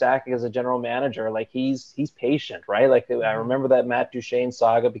about Joe Sakic as a general manager, like he's patient, right? Like I remember that Matt Duchene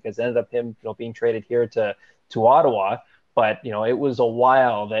saga because it ended up him, being traded here to Ottawa. But it was a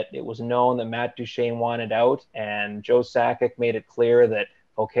while that it was known that Matt Duchene wanted out, and Joe Sakic made it clear that,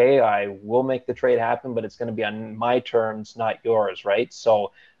 okay, I will make the trade happen, but it's going to be on my terms, not yours, right?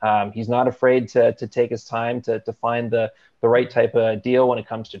 So he's not afraid to take his time to find the right type of deal when it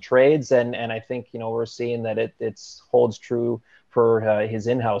comes to trades, and I think we're seeing that it holds true for his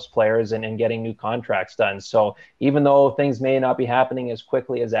in-house players and getting new contracts done. So even though things may not be happening as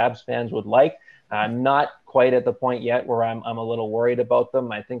quickly as Abs fans would like, I'm not quite at the point yet where I'm a little worried about them.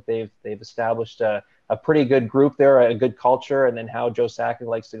 I think they've established a pretty good group there, a good culture, and then how Joe Sakic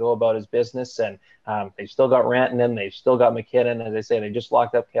likes to go about his business. And they've still got Rantanen, they've still got McKinnon. As I say, they just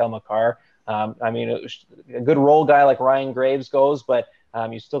locked up Cale Makar. A good role guy like Ryan Graves goes, but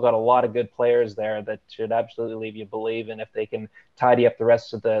you still got a lot of good players there that should absolutely leave you believe. And if they can tidy up the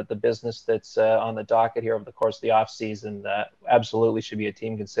rest of the business that's on the docket here over the course of the offseason, absolutely should be a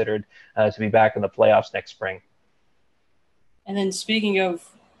team considered to be back in the playoffs next spring. And then speaking of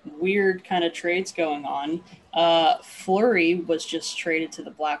weird kind of trades going on, Fleury was just traded to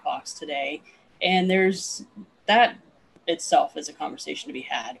the Blackhawks today, and there's that itself is a conversation to be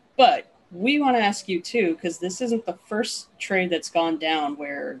had. But we want to ask you too, because this isn't the first trade that's gone down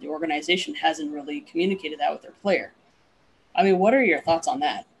where the organization hasn't really communicated that with their player. I mean, what are your thoughts on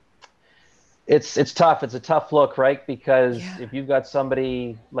that? It's tough. It's a tough look, right? Because if you've got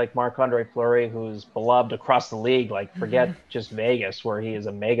somebody like Marc-Andre Fleury who's beloved across the league, like forget just Vegas where he is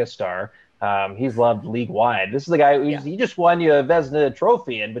a megastar, he's loved league-wide. This is the guy he just won you a Vezina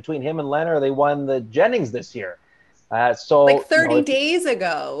trophy, and between him and Leonard, they won the Jennings this year. So like 30 days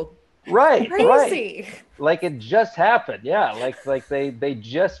ago. Right, Crazy. right. Like it just happened. Yeah, like they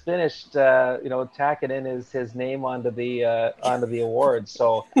just finished tacking in his name onto the award.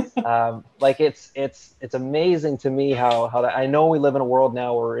 So it's amazing to me how that, I know we live in a world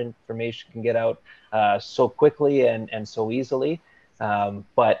now where information can get out so quickly and so easily.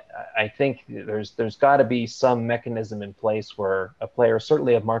 But I think there's got to be some mechanism in place where a player,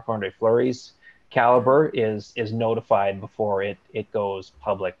 certainly of Marc-Andre Fleury's caliber, is notified before it goes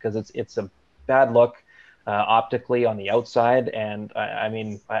public, because it's a bad look optically on the outside. And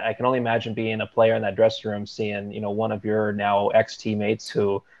I can only imagine being a player in that dressing room, seeing one of your now ex-teammates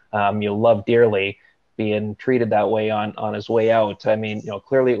who you love dearly being treated that way on his way out. I mean,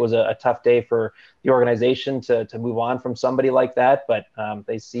 clearly it was a tough day for the organization to move on from somebody like that, but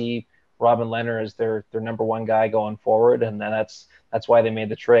they see Robin Lehner as their number one guy going forward, and then that's why they made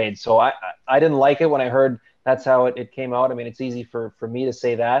the trade. So I didn't like it when I heard that's how it came out. I mean, it's easy for me to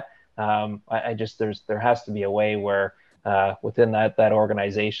say that. I just there has to be a way where within that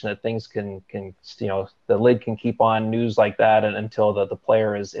organization that things can the lid can keep on news like that until the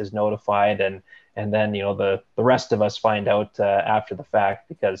player is notified, and then the rest of us find out after the fact,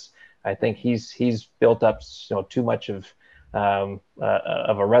 because I think he's built up too much of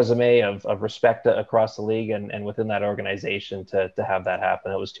a resume of respect across the league and within that organization to have that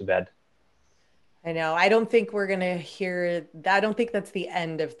happen. It was too bad. I know. I don't think we're gonna hear. I don't think that's the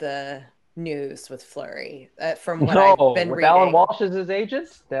end of the news with Fleury, from what I've No, been with Alan reading. Walsh as his agent?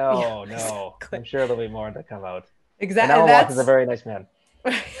 Yeah, No, no. exactly. I'm sure there'll be more to come out. And Exactly. Alan Walsh is a very nice man.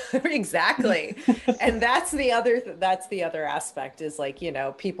 Exactly. And that's the other aspect is like,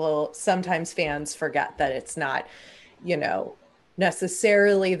 people sometimes fans forget that it's not, you know,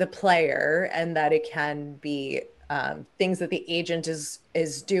 necessarily the player and that it can be things that the agent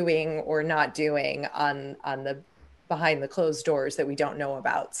is doing or not doing on the behind the closed doors that we don't know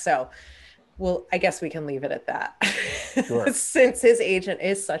about. So, well, I guess we can leave it at that. Sure. Since his agent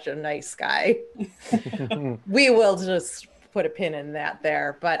is such a nice guy, we will just put a pin in that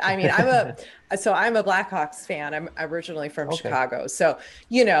there. But I mean, I'm a Blackhawks fan. I'm originally from Okay. Chicago. So,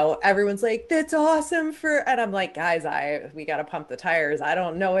 everyone's like, that's awesome and I'm like, guys, we got to pump the tires. I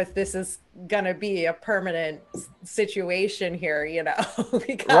don't know if this is going to be a permanent situation here, we got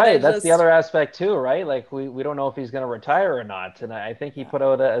to Right, that's the just other aspect too, right? Like we don't know if he's going to retire or not, and I think he put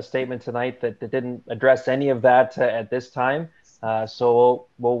out a statement tonight that didn't address any of that at this time. So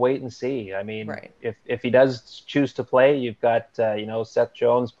we'll wait and see. I mean, right. if he does choose to play, you've got Seth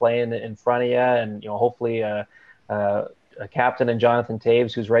Jones playing in front of you, and hopefully a captain and Jonathan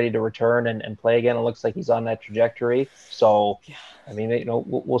Toews who's ready to return and play again. It looks like he's on that trajectory. So. Yeah. I mean,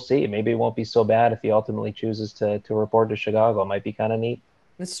 we'll see. Maybe it won't be so bad if he ultimately chooses to report to Chicago. It might be kind of neat.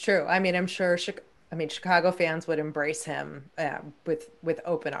 It's true. I mean, I'm sure Chicago fans would embrace him with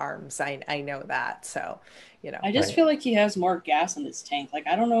open arms. I know that. So, I just Right. feel like he has more gas in his tank. Like,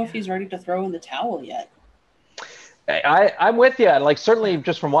 I don't know if Yeah. he's ready to throw in the towel yet. I'm with you. Like certainly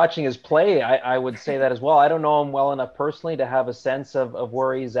just from watching his play, I would say that as well. I don't know him well enough personally to have a sense of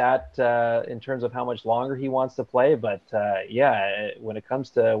where he's at in terms of how much longer he wants to play. But yeah, when it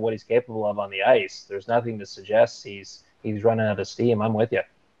comes to what he's capable of on the ice, there's nothing to suggest he's running out of steam. I'm with you.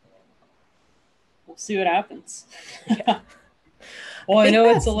 We'll see what happens. Yeah. Well, I know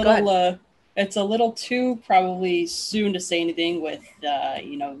That's good. it's a little too probably soon to say anything with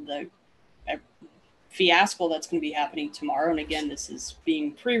the fiasco that's going to be happening tomorrow. And again, this is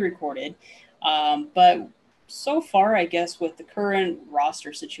being pre-recorded, but so far, I guess with the current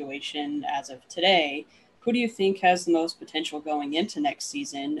roster situation as of today, who do you think has the most potential going into next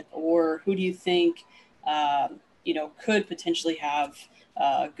season, or who do you think could potentially have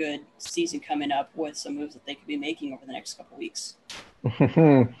a good season coming up with some moves that they could be making over the next couple of weeks?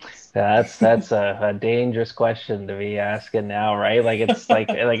 That's a dangerous question to be asking now, right? Like it's like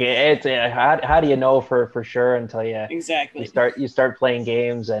it's how do you know for sure until you Exactly. start playing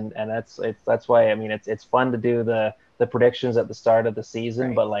games and that's why I mean it's fun to do the predictions at the start of the season,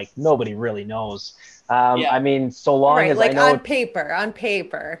 Right. but like nobody really knows. I Yeah. mean, so long Right. as I Like know, on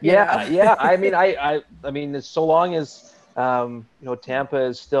paper, yeah. I mean, I mean, so long as Tampa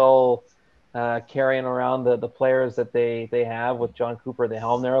is still carrying around the players that they have with John Cooper at the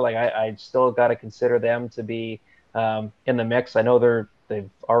helm there. Like I still got to consider them to be in the mix. I know they've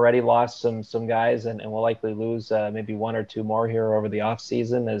already lost some guys and will likely lose maybe one or two more here over the off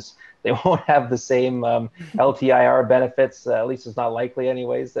season as they won't have the same LTIR benefits. At least it's not likely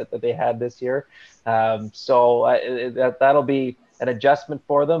anyways that they had this year. So that'll be an adjustment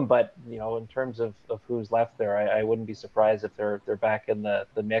for them. But in terms of who's left there, I wouldn't be surprised if they're back in the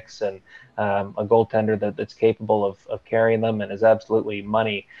mix and a goaltender that's capable of carrying them and is absolutely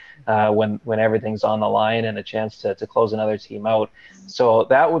money when everything's on the line and a chance to close another team out. So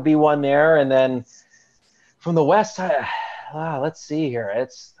that would be one there. And then from the West, let's see here.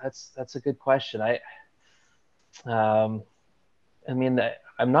 That's a good question. Um, I mean,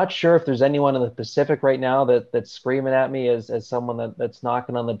 I'm not sure if there's anyone in the Pacific right now that's screaming at me as someone that's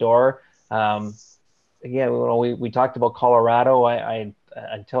knocking on the door. Again, we talked about Colorado. I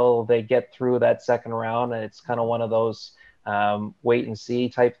until they get through that second round, and it's kind of one of those wait and see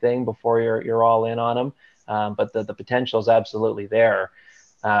type thing before you're all in on them. But the potential is absolutely there.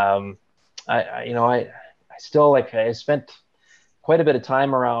 I still I spent quite a bit of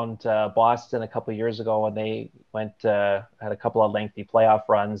time around Boston a couple of years ago when they had a couple of lengthy playoff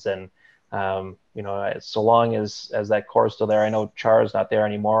runs and so long as that core is still there. I know Char's not there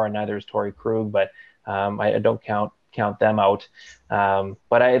anymore and neither is Torrey Krug, but I don't count them out.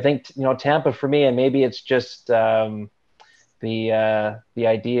 But I think Tampa for me, and maybe it's just the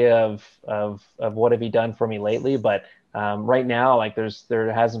idea of what have he done for me lately, but right now, like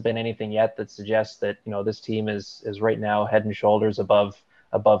there hasn't been anything yet that suggests that this team is right now head and shoulders above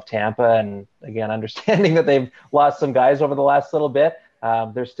Tampa. And again, understanding that they've lost some guys over the last little bit,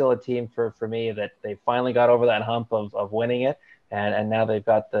 they're still a team for me that they finally got over that hump of winning it. And now they've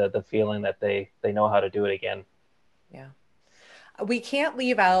got the feeling that they know how to do it again. Yeah. We can't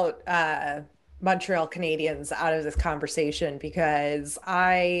leave out Montreal Canadiens out of this conversation because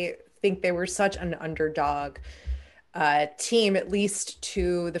I think they were such an underdog team, at least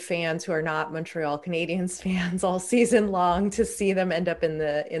to the fans who are not Montreal Canadiens fans all season long, to see them end up in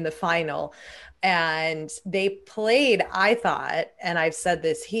the final. And they played, I thought, and I've said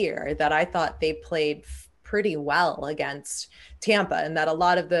this here, that I thought they played pretty well against Tampa, and that a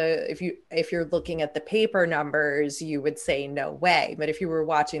lot of the if you're looking at the paper numbers, you would say no way. But if you were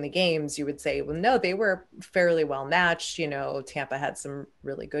watching the games, you would say, well, no, they were fairly well matched. You know, Tampa had some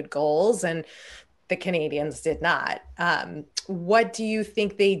really good goals, and the Canadiens did not. What do you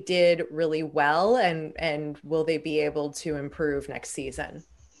think they did really well, and will they be able to improve next season?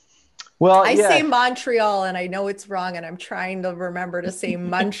 Well, I yeah. say Montreal, and I know it's wrong, and I'm trying to remember to say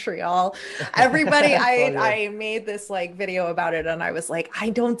Montreal. Everybody, I made this like video about it, and I was like,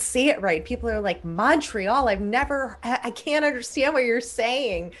 I don't say it right. People are like, Montreal. I can't understand what you're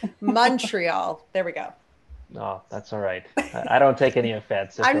saying. Montreal. There we go. No, that's all right. I don't take any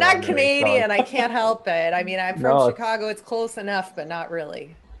offense. I'm not Canadian. I can't help it. I mean, I'm from No, Chicago. It's close enough, but not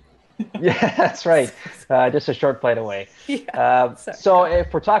really. yeah, that's right. Just a short flight away. Yeah. So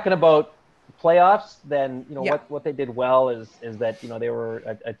if we're talking about playoffs, then Yeah. what they did well is that they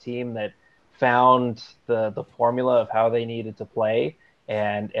were a team that found the formula of how they needed to play,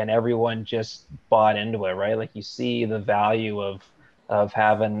 and everyone just bought into it, right? Like you see the value of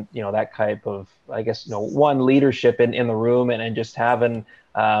having that type of, I guess, one, leadership in the room, and just having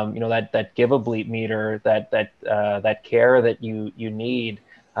that give a bleep meter, that care that you need.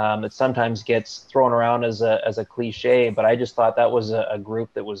 That sometimes gets thrown around as a cliche, but I just thought that was a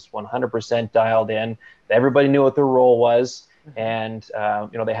group that was 100% dialed in. Everybody knew what their role was, and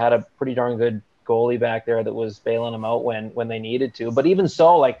they had a pretty darn good goalie back there that was bailing them out when they needed to. But even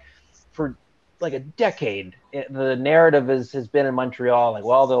so, like for like a decade, the narrative has been in Montreal, like,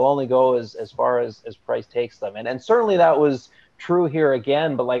 well, they'll only go as far as Price takes them, and certainly that was true here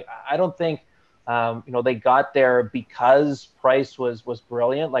again. But like, I don't think. They got there because Price was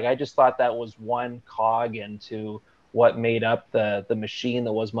brilliant. Like I just thought that was one cog into what made up the machine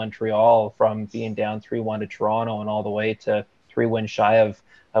that was Montreal, from being down 3-1 to Toronto and all the way to 3 wins shy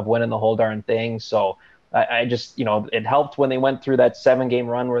of winning the whole darn thing. So I just, it helped when they went through that 7-game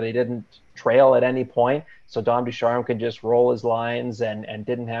run where they didn't trail at any point. So Dom Ducharme could just roll his lines and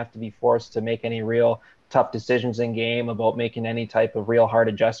didn't have to be forced to make any real tough decisions in game about making any type of real hard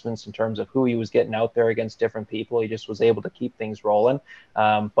adjustments in terms of who he was getting out there against different people. He just was able to keep things rolling.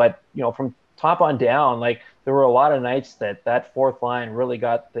 But from top on down, like there were a lot of nights that fourth line really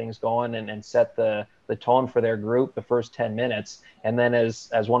got things going and set the tone for their group the first 10 minutes. And then as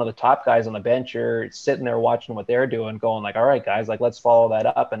one of the top guys on the bench, you're sitting there watching what they're doing, going like, all right, guys, like let's follow that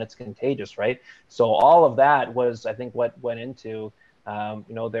up, and it's contagious, right? So all of that was, I think, what went into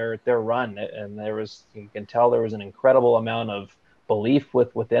their run, and you can tell there was an incredible amount of belief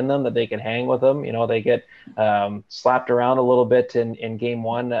within them that they can hang with them. They get slapped around a little bit in game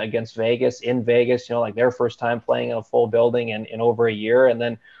one against Vegas, in Vegas, like their first time playing in a full building in over a year. And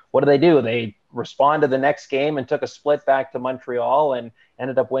then what do? They responded the next game and took a split back to Montreal and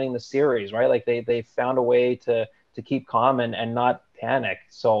ended up winning the series, right? Like they found a way to keep calm and not panic.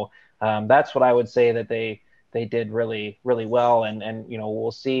 So that's what I would say that they did really, really well. And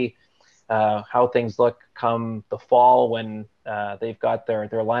we'll see how things look come the fall when they've got their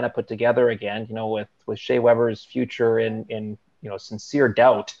lineup put together again, with Shea Weber's future in sincere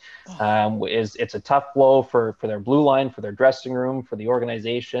doubt. It's a tough blow for their blue line, for their dressing room, for the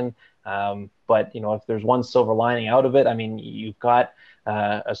organization. But if there's one silver lining out of it, I mean, you've got,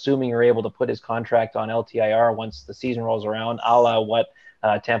 assuming you're able to put his contract on LTIR once the season rolls around, a la what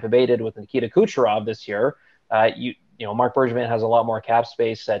Tampa Bay did with Nikita Kucherov this year. Marc Bergevin has a lot more cap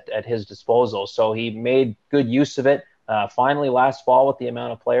space at his disposal, so he made good use of it. Finally, last fall, with the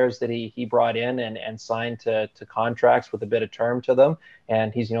amount of players that he brought in and signed to contracts with a bit of term to them,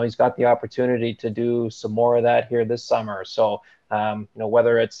 and he's got the opportunity to do some more of that here this summer. So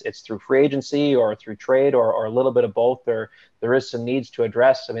whether it's through free agency or through trade or a little bit of both, there is some needs to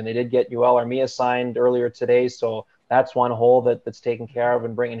address. I mean, they did get Yoel Armia signed earlier today, so that's one hole that's taken care of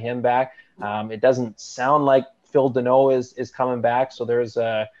and bringing him back. It doesn't sound like Phil Deneau is coming back, so there's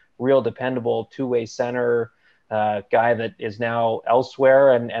a real dependable two-way center guy that is now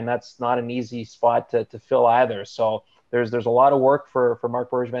elsewhere, and that's not an easy spot to fill either. So there's a lot of work for Marc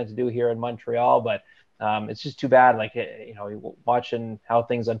Bergevin to do here in Montreal, but it's just too bad. Like, watching how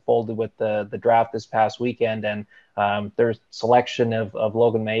things unfolded with the draft this past weekend, and their selection of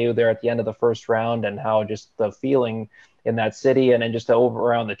Logan Mailloux there at the end of the first round, and how just the feeling in that city and then just over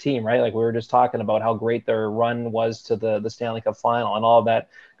around the team, right? Like we were just talking about how great their run was to the Stanley Cup final, and all of that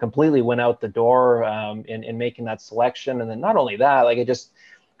completely went out the door in making that selection. And then not only that, like it just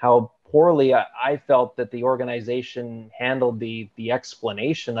how poorly I felt that the organization handled the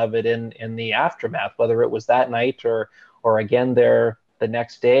explanation of it in the aftermath, whether it was that night or again there the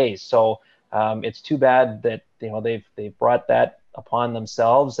next day. So it's too bad that they've brought that upon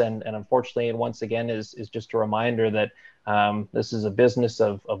themselves, and unfortunately, and once again is just a reminder that this is a business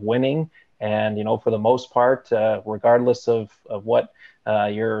of winning, and for the most part, regardless of what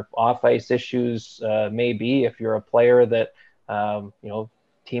your off ice issues may be, if you're a player that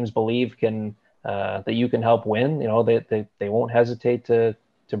teams believe can that you can help win, they won't hesitate to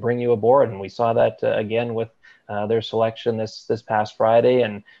bring you aboard, and we saw that again with their selection this past Friday.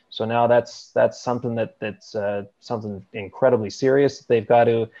 And so now that's something that's something incredibly serious that they've got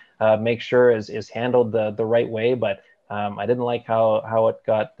to make sure is handled the right way. But I didn't like how it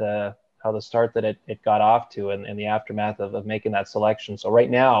got how the start that it got off to in the aftermath of making that selection. So right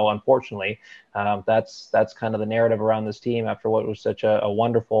now, unfortunately, that's kind of the narrative around this team after what was such a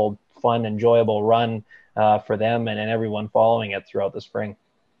wonderful, fun, enjoyable run for them and everyone following it throughout the spring.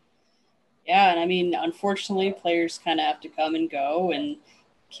 Yeah, and I mean, unfortunately, players kind of have to come and go and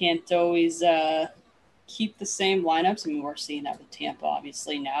can't always keep the same lineups. I mean, we're seeing that with Tampa,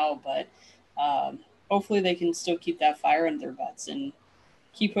 obviously, now, but hopefully they can still keep that fire under their butts and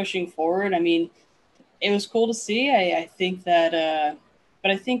keep pushing forward. I mean, it was cool to see. I think that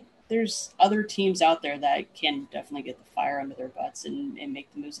but I think there's other teams out there that can definitely get the fire under their butts and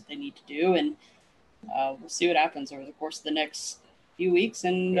make the moves that they need to do. And we'll see what happens over the course of the next few weeks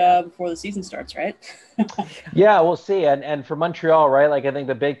and before the season starts, right? Yeah, we'll see. And for Montreal, right, like I think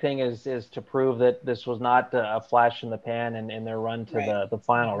the big thing is to prove that this was not a flash in the pan in their run to the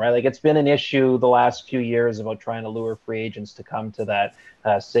final, right? Like it's been an issue the last few years about trying to lure free agents to come to that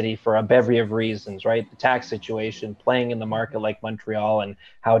city for a bevy of reasons, right? The tax situation, playing in the market like Montreal, and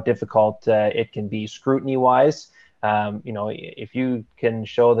how difficult it can be scrutiny-wise. If you can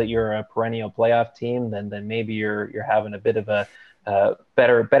show that you're a perennial playoff team, then maybe you're having a bit of a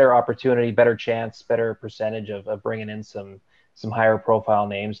better opportunity, better chance, better percentage of bringing in some higher profile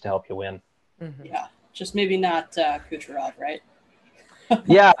names to help you win. Mm-hmm. Yeah, just maybe not Kucherov, right?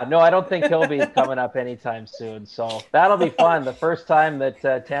 Yeah, no, I don't think he'll be coming up anytime soon. So that'll be fun. The first time that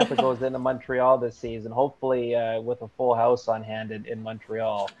Tampa goes into Montreal this season, hopefully with a full house on hand in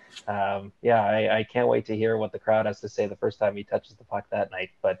Montreal. I can't wait to hear what the crowd has to say the first time he touches the puck that night.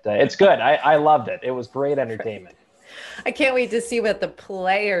 But it's good. I loved it. It was great entertainment. I can't wait to see what the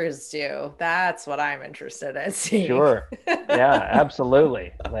players do. That's what I'm interested in seeing. Sure. Yeah,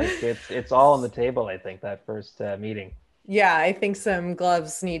 absolutely. Like it's all on the table, I think, that first meeting. Yeah, I think some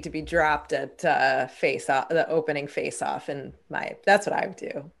gloves need to be dropped at face-off, the opening face-off, and that's what I would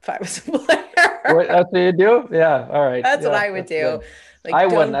do if I was a player. That's what you do? Yeah, all right. That's what I would do. Like, I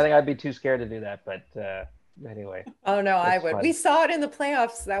wouldn't. I think I'd be too scared to do that, but anyway. Oh no, I would. Fun. We saw it in the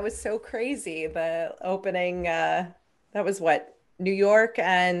playoffs. That was so crazy. The opening, that was what, New York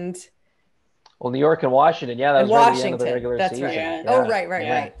and New York and Washington. Yeah, that was right at the end of the regular season. Right. Yeah. Oh,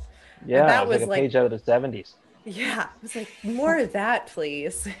 right. Yeah, that was like a page out of the 70s. Yeah, I was like, more of that,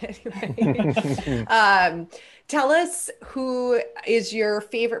 please. Tell us, who is your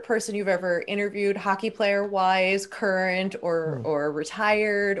favorite person you've ever interviewed, hockey player wise, current or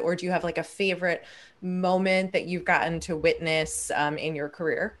retired, or do you have like a favorite moment that you've gotten to witness in your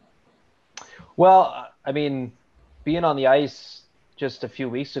career? Well, I mean, being on the ice just a few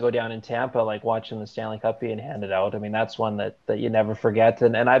weeks ago down in Tampa, like watching the Stanley Cup being handed out, I mean, that's one that you never forget.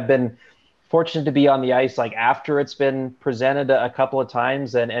 And I've been fortunate to be on the ice like after it's been presented a couple of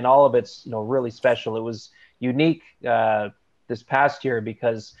times, and all of it's really special. It was unique this past year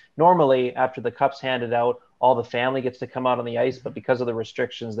because normally after the cup's handed out, all the family gets to come out on the ice, but because of the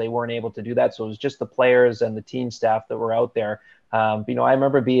restrictions, they weren't able to do that. So it was just the players and the team staff that were out there. I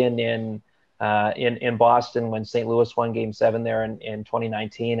remember being in Boston when St. Louis won Game 7 there in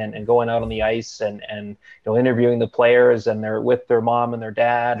 2019, and going out on the ice and interviewing the players, and they're with their mom and their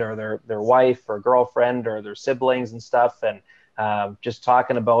dad or their wife or girlfriend or their siblings and stuff, and just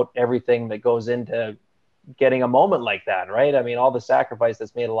talking about everything that goes into getting a moment like that, right? I mean, all the sacrifice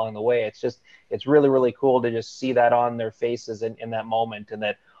that's made along the way. It's really, really cool to just see that on their faces in that moment, and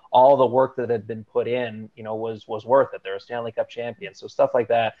that all the work that had been put in, was worth it. They're a Stanley Cup champion. So stuff like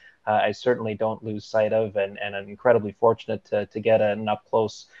that, I certainly don't lose sight of, and I'm incredibly fortunate to get an up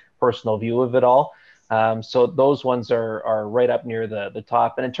close personal view of it all. So those ones are right up near the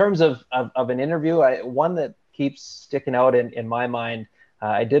top. And in terms of an interview, one that keeps sticking out in my mind,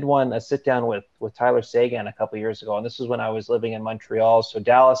 I did a sit down with Tyler Seguin a couple of years ago, and this was when I was living in Montreal. So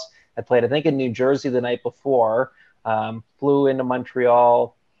Dallas had played, I think, in New Jersey the night before, flew into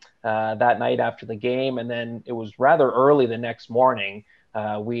Montreal that night after the game, and then it was rather early the next morning.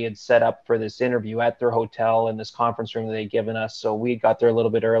 We had set up for this interview at their hotel in this conference room that they'd given us. So we got there a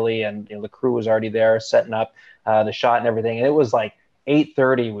little bit early, and the crew was already there setting up the shot and everything. And it was like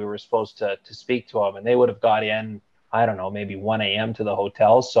 8:30 we were supposed to speak to them, and they would have got in, I don't know, maybe 1 a.m. to the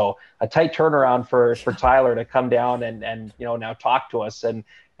hotel. So a tight turnaround for Tyler to come down and now talk to us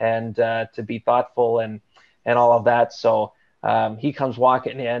and to be thoughtful and all of that. So he comes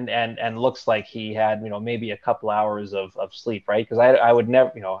walking in and looks like he had, maybe a couple hours of sleep, right? Because I would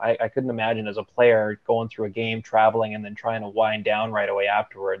never, I couldn't imagine as a player going through a game, traveling, and then trying to wind down right away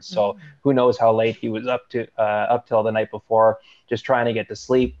afterwards. So who knows how late he was up till the night before, just trying to get to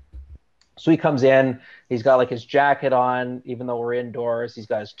sleep. So he comes in, he's got like his jacket on, even though we're indoors. He's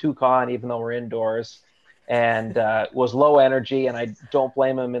got his toque on, even though we're indoors, and was low energy. And I don't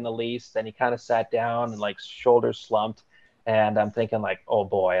blame him in the least. And he kind of sat down and like shoulders slumped. And I'm thinking like, oh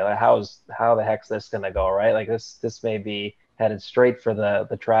boy, how the heck's this going to go, right? Like this may be headed straight for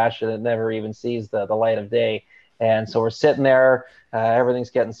the trash, and it never even sees the light of day. And so we're sitting there,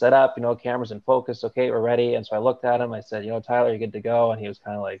 everything's getting set up, cameras in focus. Okay, we're ready. And so I looked at him, I said, Tyler, you're good to go. And he was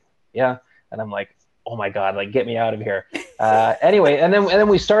kind of like, yeah. And I'm like, oh my God, like get me out of here. Anyway, and then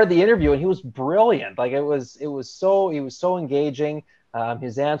we started the interview, and he was brilliant. Like he was so engaging.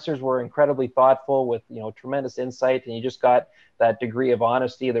 His answers were incredibly thoughtful with tremendous insight, and you just got that degree of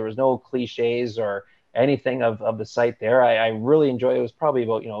honesty. There was no cliches or anything of the site there. I really enjoyed it. It was probably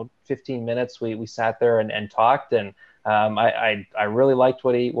about 15 minutes. We sat there and talked, and I really liked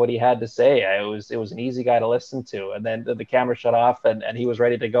what he had to say. It was an easy guy to listen to. And then the camera shut off, and he was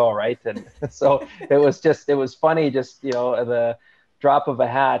ready to go, right? And so it was funny, just the drop of a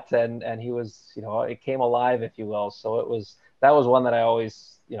hat, and he was it came alive, if you will. So that was one that I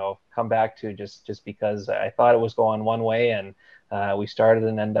always come back to just because I thought it was going one way, and we started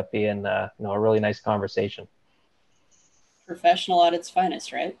and ended up being a really nice conversation. Professional at its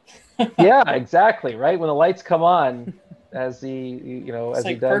finest, right? Yeah, exactly. Right. When the lights come on, as he as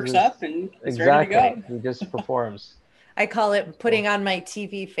he does, perks up and he's exactly ready to go. He just performs. I call it putting on my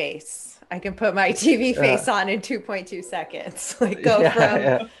TV face. I can put my TV face on in 2.2 seconds. Like go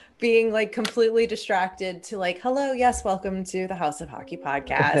from being like completely distracted to like, hello, yes, welcome to the House of Hockey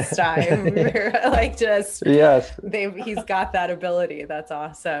podcast. I'm like he's got that ability. That's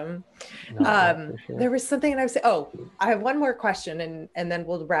awesome. No, sure. There was something that I was saying. Oh, I have one more question and then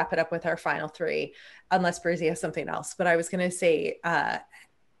we'll wrap it up with our final three, unless Brizzy has something else. But I was going to say,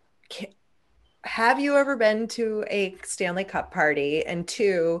 have you ever been to a Stanley Cup party? And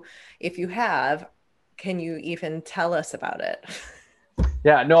two, if you have, can you even tell us about it?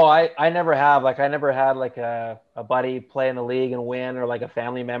 Yeah, no, I never have. Like I never had like a buddy play in the league and win, or like a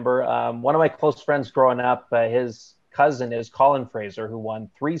family member. One of my close friends growing up, his cousin is Colin Fraser, who won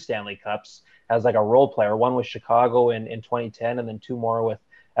 3 Stanley Cups as like a role player. One with Chicago in 2010, and then 2 more with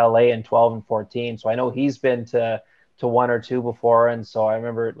LA in 12 and 14. So I know he's been to 1 or 2 before. And so I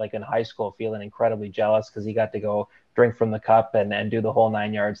remember like in high school feeling incredibly jealous because he got to go drink from the cup and do the whole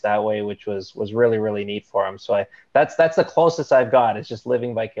 9 yards that way, which was really, really neat for him. So that's the closest I've got. It's just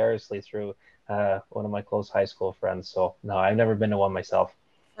living vicariously through one of my close high school friends. So no, I've never been to one myself.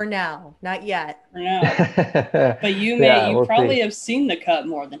 For now, not yet. For now. But you probably have seen the cup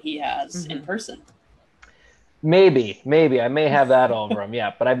more than he has in person. Maybe I may have that over him.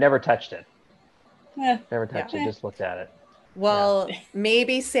 Yeah, but I've never touched it. Never touched it, just looked at it. Well,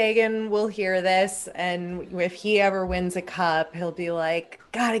 maybe Seguin will hear this, and if he ever wins a cup, he'll be like,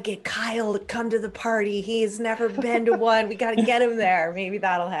 gotta get Kyle to come to the party. He's never been to one. We gotta get him there. Maybe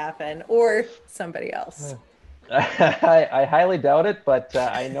that'll happen. Or somebody else. I highly doubt it, but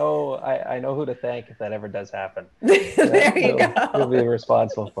I know who to thank if that ever does happen. There you go. He'll be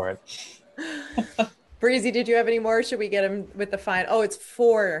responsible for it. Breezy, did you have any more? Should we get him with the fine? Oh, it's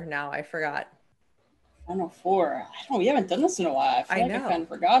 4 now. I forgot. I don't know, 4. I don't know. We haven't done this in a while. I kind of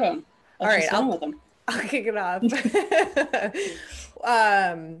forgot him. All right, I'll kick it off.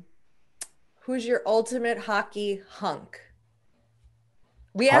 Who's your ultimate hockey hunk?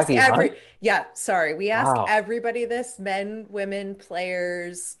 We ask everybody this: men, women,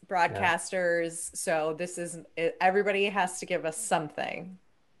 players, broadcasters. Yeah. So everybody has to give us something.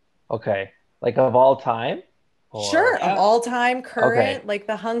 Okay, like of all time. Sure, of all time, current, like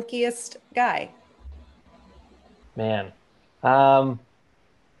the hunkiest guy. Man,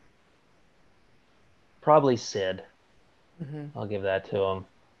 probably Sid. Hmm. I'll give that to him.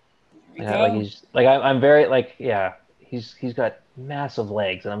 There you Like go. he's like I'm very like yeah. He's got massive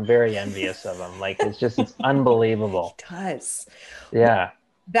legs, and I'm very envious of him. Like it's He unbelievable. does. Well, Yeah,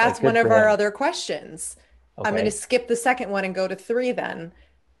 that's like one good of for our him. other questions. I'm going to Okay. skip the second one and go to three then.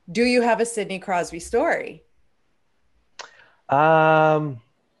 Do you have a Sidney Crosby story? Um,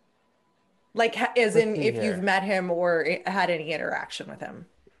 Like, as let's in see if you've here. met him or had any interaction with him?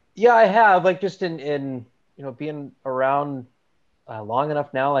 Yeah, I have like just in being around long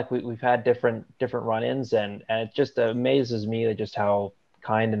enough now. Like we've had different run-ins, and it just amazes me that just how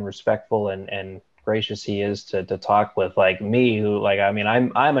kind and respectful and gracious he is to talk with like me, who like I mean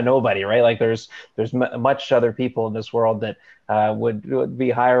I'm a nobody, right? Like there's much other people in this world that would be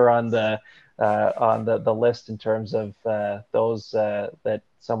higher on the list in terms of those that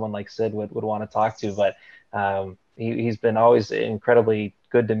someone like Sid would want to talk to, but he's been always incredibly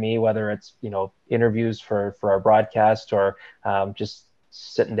good to me, whether it's interviews for our broadcast or just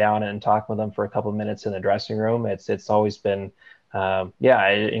sitting down and talking with him for a couple of minutes in the dressing room. It's always been yeah,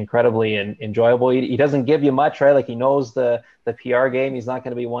 incredibly enjoyable. He doesn't give you much, right? Like he knows the PR game. He's not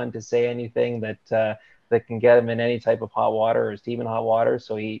going to be one to say anything that can get him in any type of hot water or his team in hot water.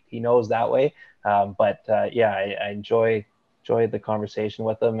 So he knows that way. But yeah, I enjoyed the conversation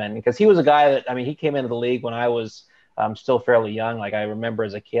with him, and because he was a guy that I mean he came into the league when I was still fairly young. Like I remember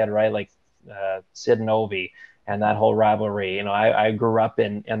as a kid, right? Like Sid and Ovi and that whole rivalry. I grew up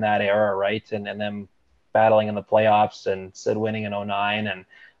in that era, right? And them battling in the playoffs and Sid winning in '09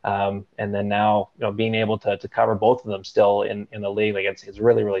 and then now being able to cover both of them still in the league, like it's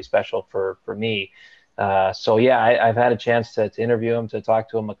really really special for me. So yeah, I've had a chance to interview him, to talk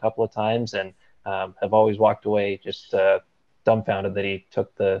to him a couple of times, and have always walked away just dumbfounded that he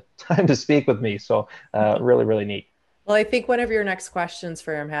took the time to speak with me. So really really neat. Well, I think one of your next questions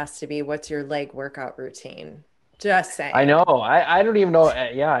for him has to be, what's your leg workout routine? Just I know. saying. I don't even know.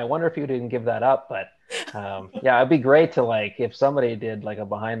 Yeah, I wonder if you didn't give that up, but yeah, it'd be great to like if somebody did like a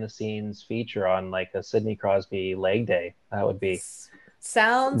behind the scenes feature on like a Sidney Crosby leg day. That would be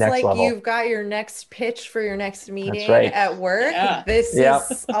Sounds next like level. you've got your next pitch for your next That's meeting right. at work. Yeah. This Yep.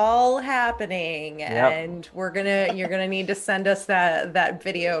 is all happening, Yep. and you're gonna need to send us that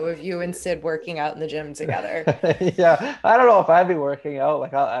video of you and Sid working out in the gym together. Yeah. I don't know if I'd be working out.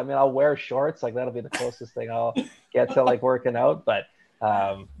 Like I mean, I'll wear shorts. Like that'll be the closest thing I'll get to like working out. But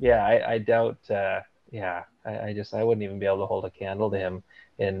yeah, I doubt. Yeah, I wouldn't even be able to hold a candle to him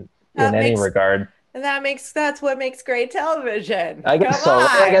in That any makes regard. that's what makes great television. I guess Come so,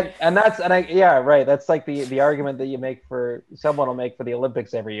 right? on. And that's and I yeah, right. That's like the argument that you make for someone will make for the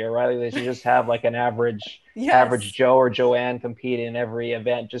Olympics every year, right? Like they should just have like an average Yes. Joe or Joanne compete in every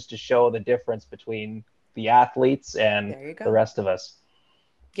event just to show the difference between the athletes and There you the go. rest of us.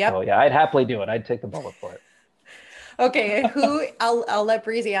 So Yep. yeah, I'd happily do it. I'd take the bullet for it. Okay, I'll let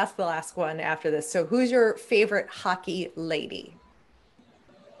Breezy ask the last one after this. So who's your favorite hockey lady?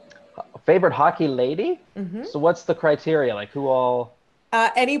 Favorite hockey lady? Hmm. So what's the criteria? Like who all?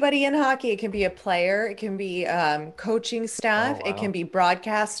 Anybody in hockey. It can be a player, it can be coaching Oh staff, it can wow. be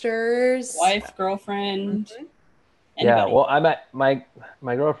broadcasters. Wife, girlfriend, Mhm. Yeah, anybody. well, I'm at my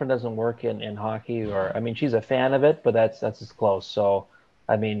girlfriend doesn't work in hockey, or I mean, she's a fan of it, but that's as close. So,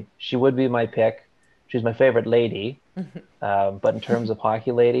 I mean, she would be my pick. She's my favorite lady. But in terms of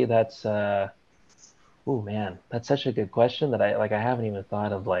hockey lady, that's oh man, that's such a good question that I haven't even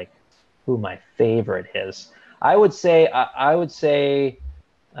thought of like who my favorite is. I would say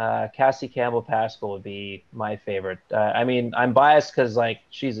Cassie Campbell Pascal would be my favorite. I mean, I'm biased because like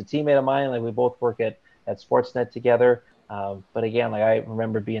she's a teammate of mine. Like we both work at Sportsnet together. But again, like I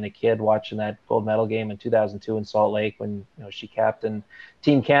remember being a kid watching that gold medal game in 2002 in Salt Lake when she captained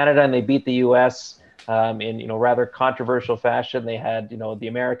Team Canada and they beat the U.S. In rather controversial fashion. They had the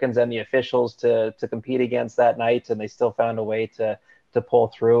Americans and the officials to compete against that night, and they still found a way to pull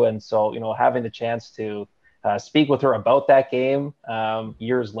through. And so having the chance to speak with her about that game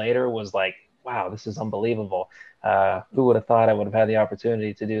years later was like, wow, this is unbelievable. Who would have thought I would have had the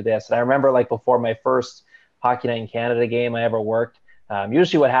opportunity to do this? And I remember like before my first Hockey Night in Canada game I ever worked.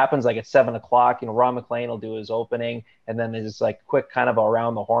 Usually, what happens like at 7 o'clock, Ron McLean will do his opening, and then there's like quick kind of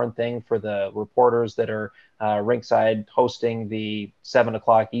around the horn thing for the reporters that are rinkside hosting the 7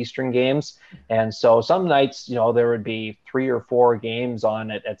 o'clock Eastern games. And so some nights, there would be 3 or 4 games on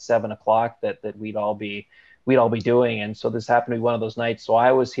at 7 o'clock that we'd all be doing. And so this happened to be one of those nights. So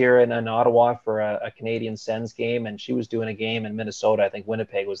I was here in Ottawa for a Canadian Sens game, and she was doing a game in Minnesota. I think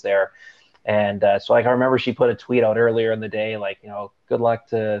Winnipeg was there. And so like I remember she put a tweet out earlier in the day, like, good luck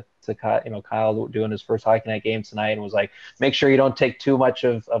to Kyle doing his first hockey night game tonight, and was like, make sure you don't take too much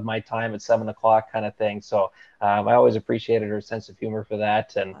of my time at 7 o'clock kind of thing. So I always appreciated her sense of humor for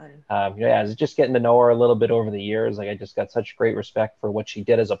that. And I was just getting to know her a little bit over the years. Like I just got such great respect for what she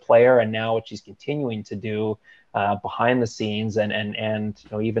did as a player, and now what she's continuing to do behind the scenes, and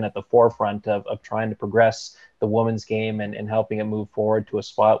even at the forefront of trying to progress the women's game and helping it move forward to a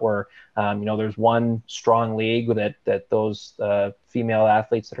spot where there's one strong league that those female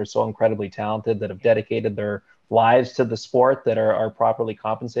athletes that are so incredibly talented, that have dedicated their lives to the sport, that are properly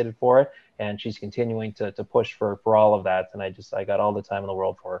compensated for it. And she's continuing to push for all of that. And I got all the time in the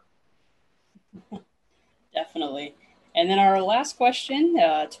world for her. Definitely. And then our last question,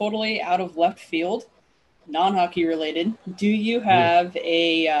 totally out of left field, non-hockey related. Do you have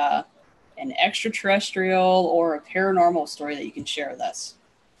an extraterrestrial or a paranormal story that you can share with us?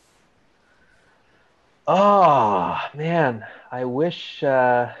 Oh man, I wish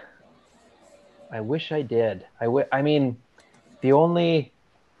I did. I mean, the only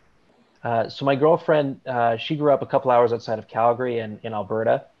so my girlfriend, she grew up a couple hours outside of Calgary in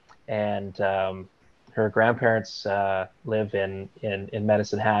Alberta, and her grandparents live in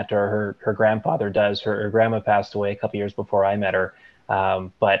Medicine Hat, or her grandfather does. Her grandma passed away a couple years before I met her,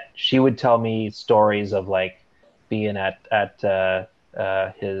 but she would tell me stories of like being at her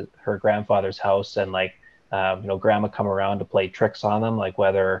grandfather's house, and like grandma come around to play tricks on them, like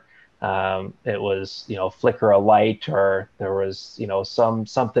whether it was flicker a light, or there was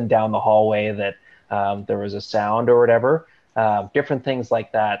something down the hallway that there was a sound or whatever, different things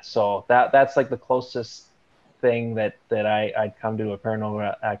like that. So that's like the closest thing that I'd come to a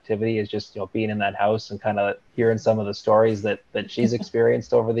paranormal activity, is just being in that house and kind of hearing some of the stories that she's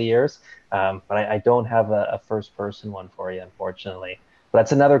experienced over the years. But I don't have a first person one for you, unfortunately. But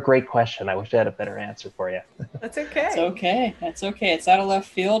that's another great question. I wish I had a better answer for you. That's okay. It's okay. That's okay. It's out of left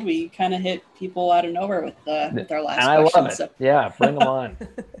field. We kind of hit people out of nowhere with our last and question. I love it. So. Yeah, bring them on.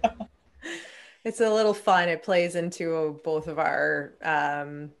 It's a little fun. It plays into both of our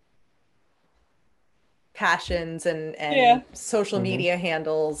passions and social media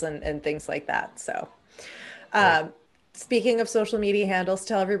handles and things like that. So speaking of social media handles,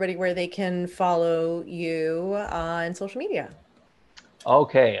 tell everybody where they can follow you on social media.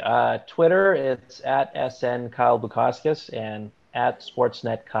 Okay, Twitter, it's at SN Kyle Bukauskas, and at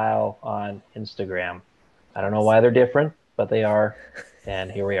Sportsnet Kyle on Instagram. I don't know why they're different, but they are,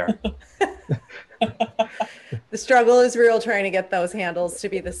 and here we are. The struggle is real trying to get those handles to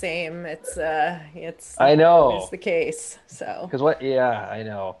be the same. It's I know it's the case. So because I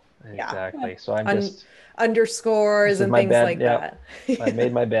know exactly. So I'm just underscores and things like that. I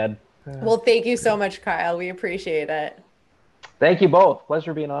made my bed. Well, thank you so much, Kyle. We appreciate it. Thank you both.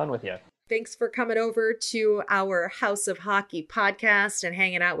 Pleasure being on with you. Thanks for coming over to our House of Hockey podcast and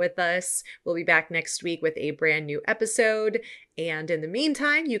hanging out with us. We'll be back next week with a brand new episode. And in the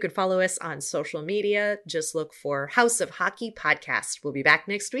meantime, you can follow us on social media. Just look for House of Hockey podcast. We'll be back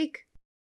next week.